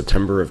like, what,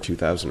 September of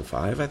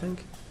 2005, I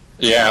think?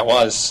 Yeah, it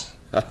was.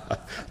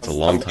 It's a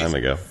long time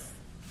ago.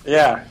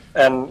 Yeah,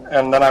 and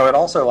then I would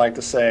also like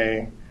to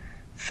say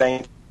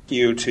thank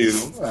you to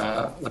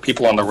the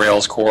people on the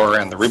Rails core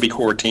and the Ruby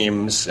core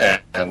teams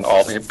and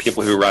all the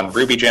people who run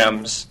Ruby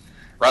Gems,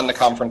 run the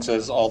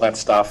conferences, all that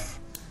stuff.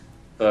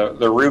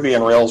 The Ruby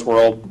and Rails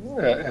world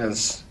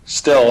is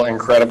still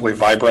incredibly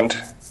vibrant,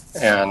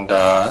 and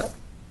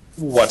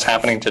what's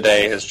happening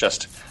today is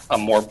just a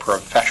more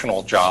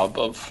professional job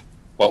of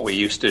what we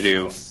used to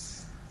do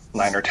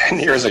 9 or 10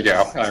 years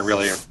ago. I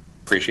really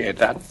appreciate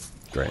that.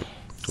 Great.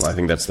 Well, I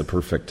think that's the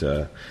perfect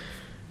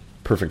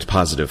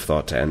positive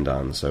thought to end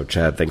on. So,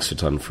 Chad, thanks a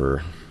ton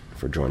for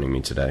joining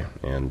me today,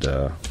 and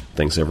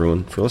thanks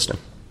everyone for listening.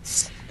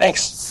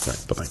 Thanks. All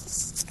right,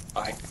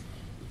 bye-bye. Bye.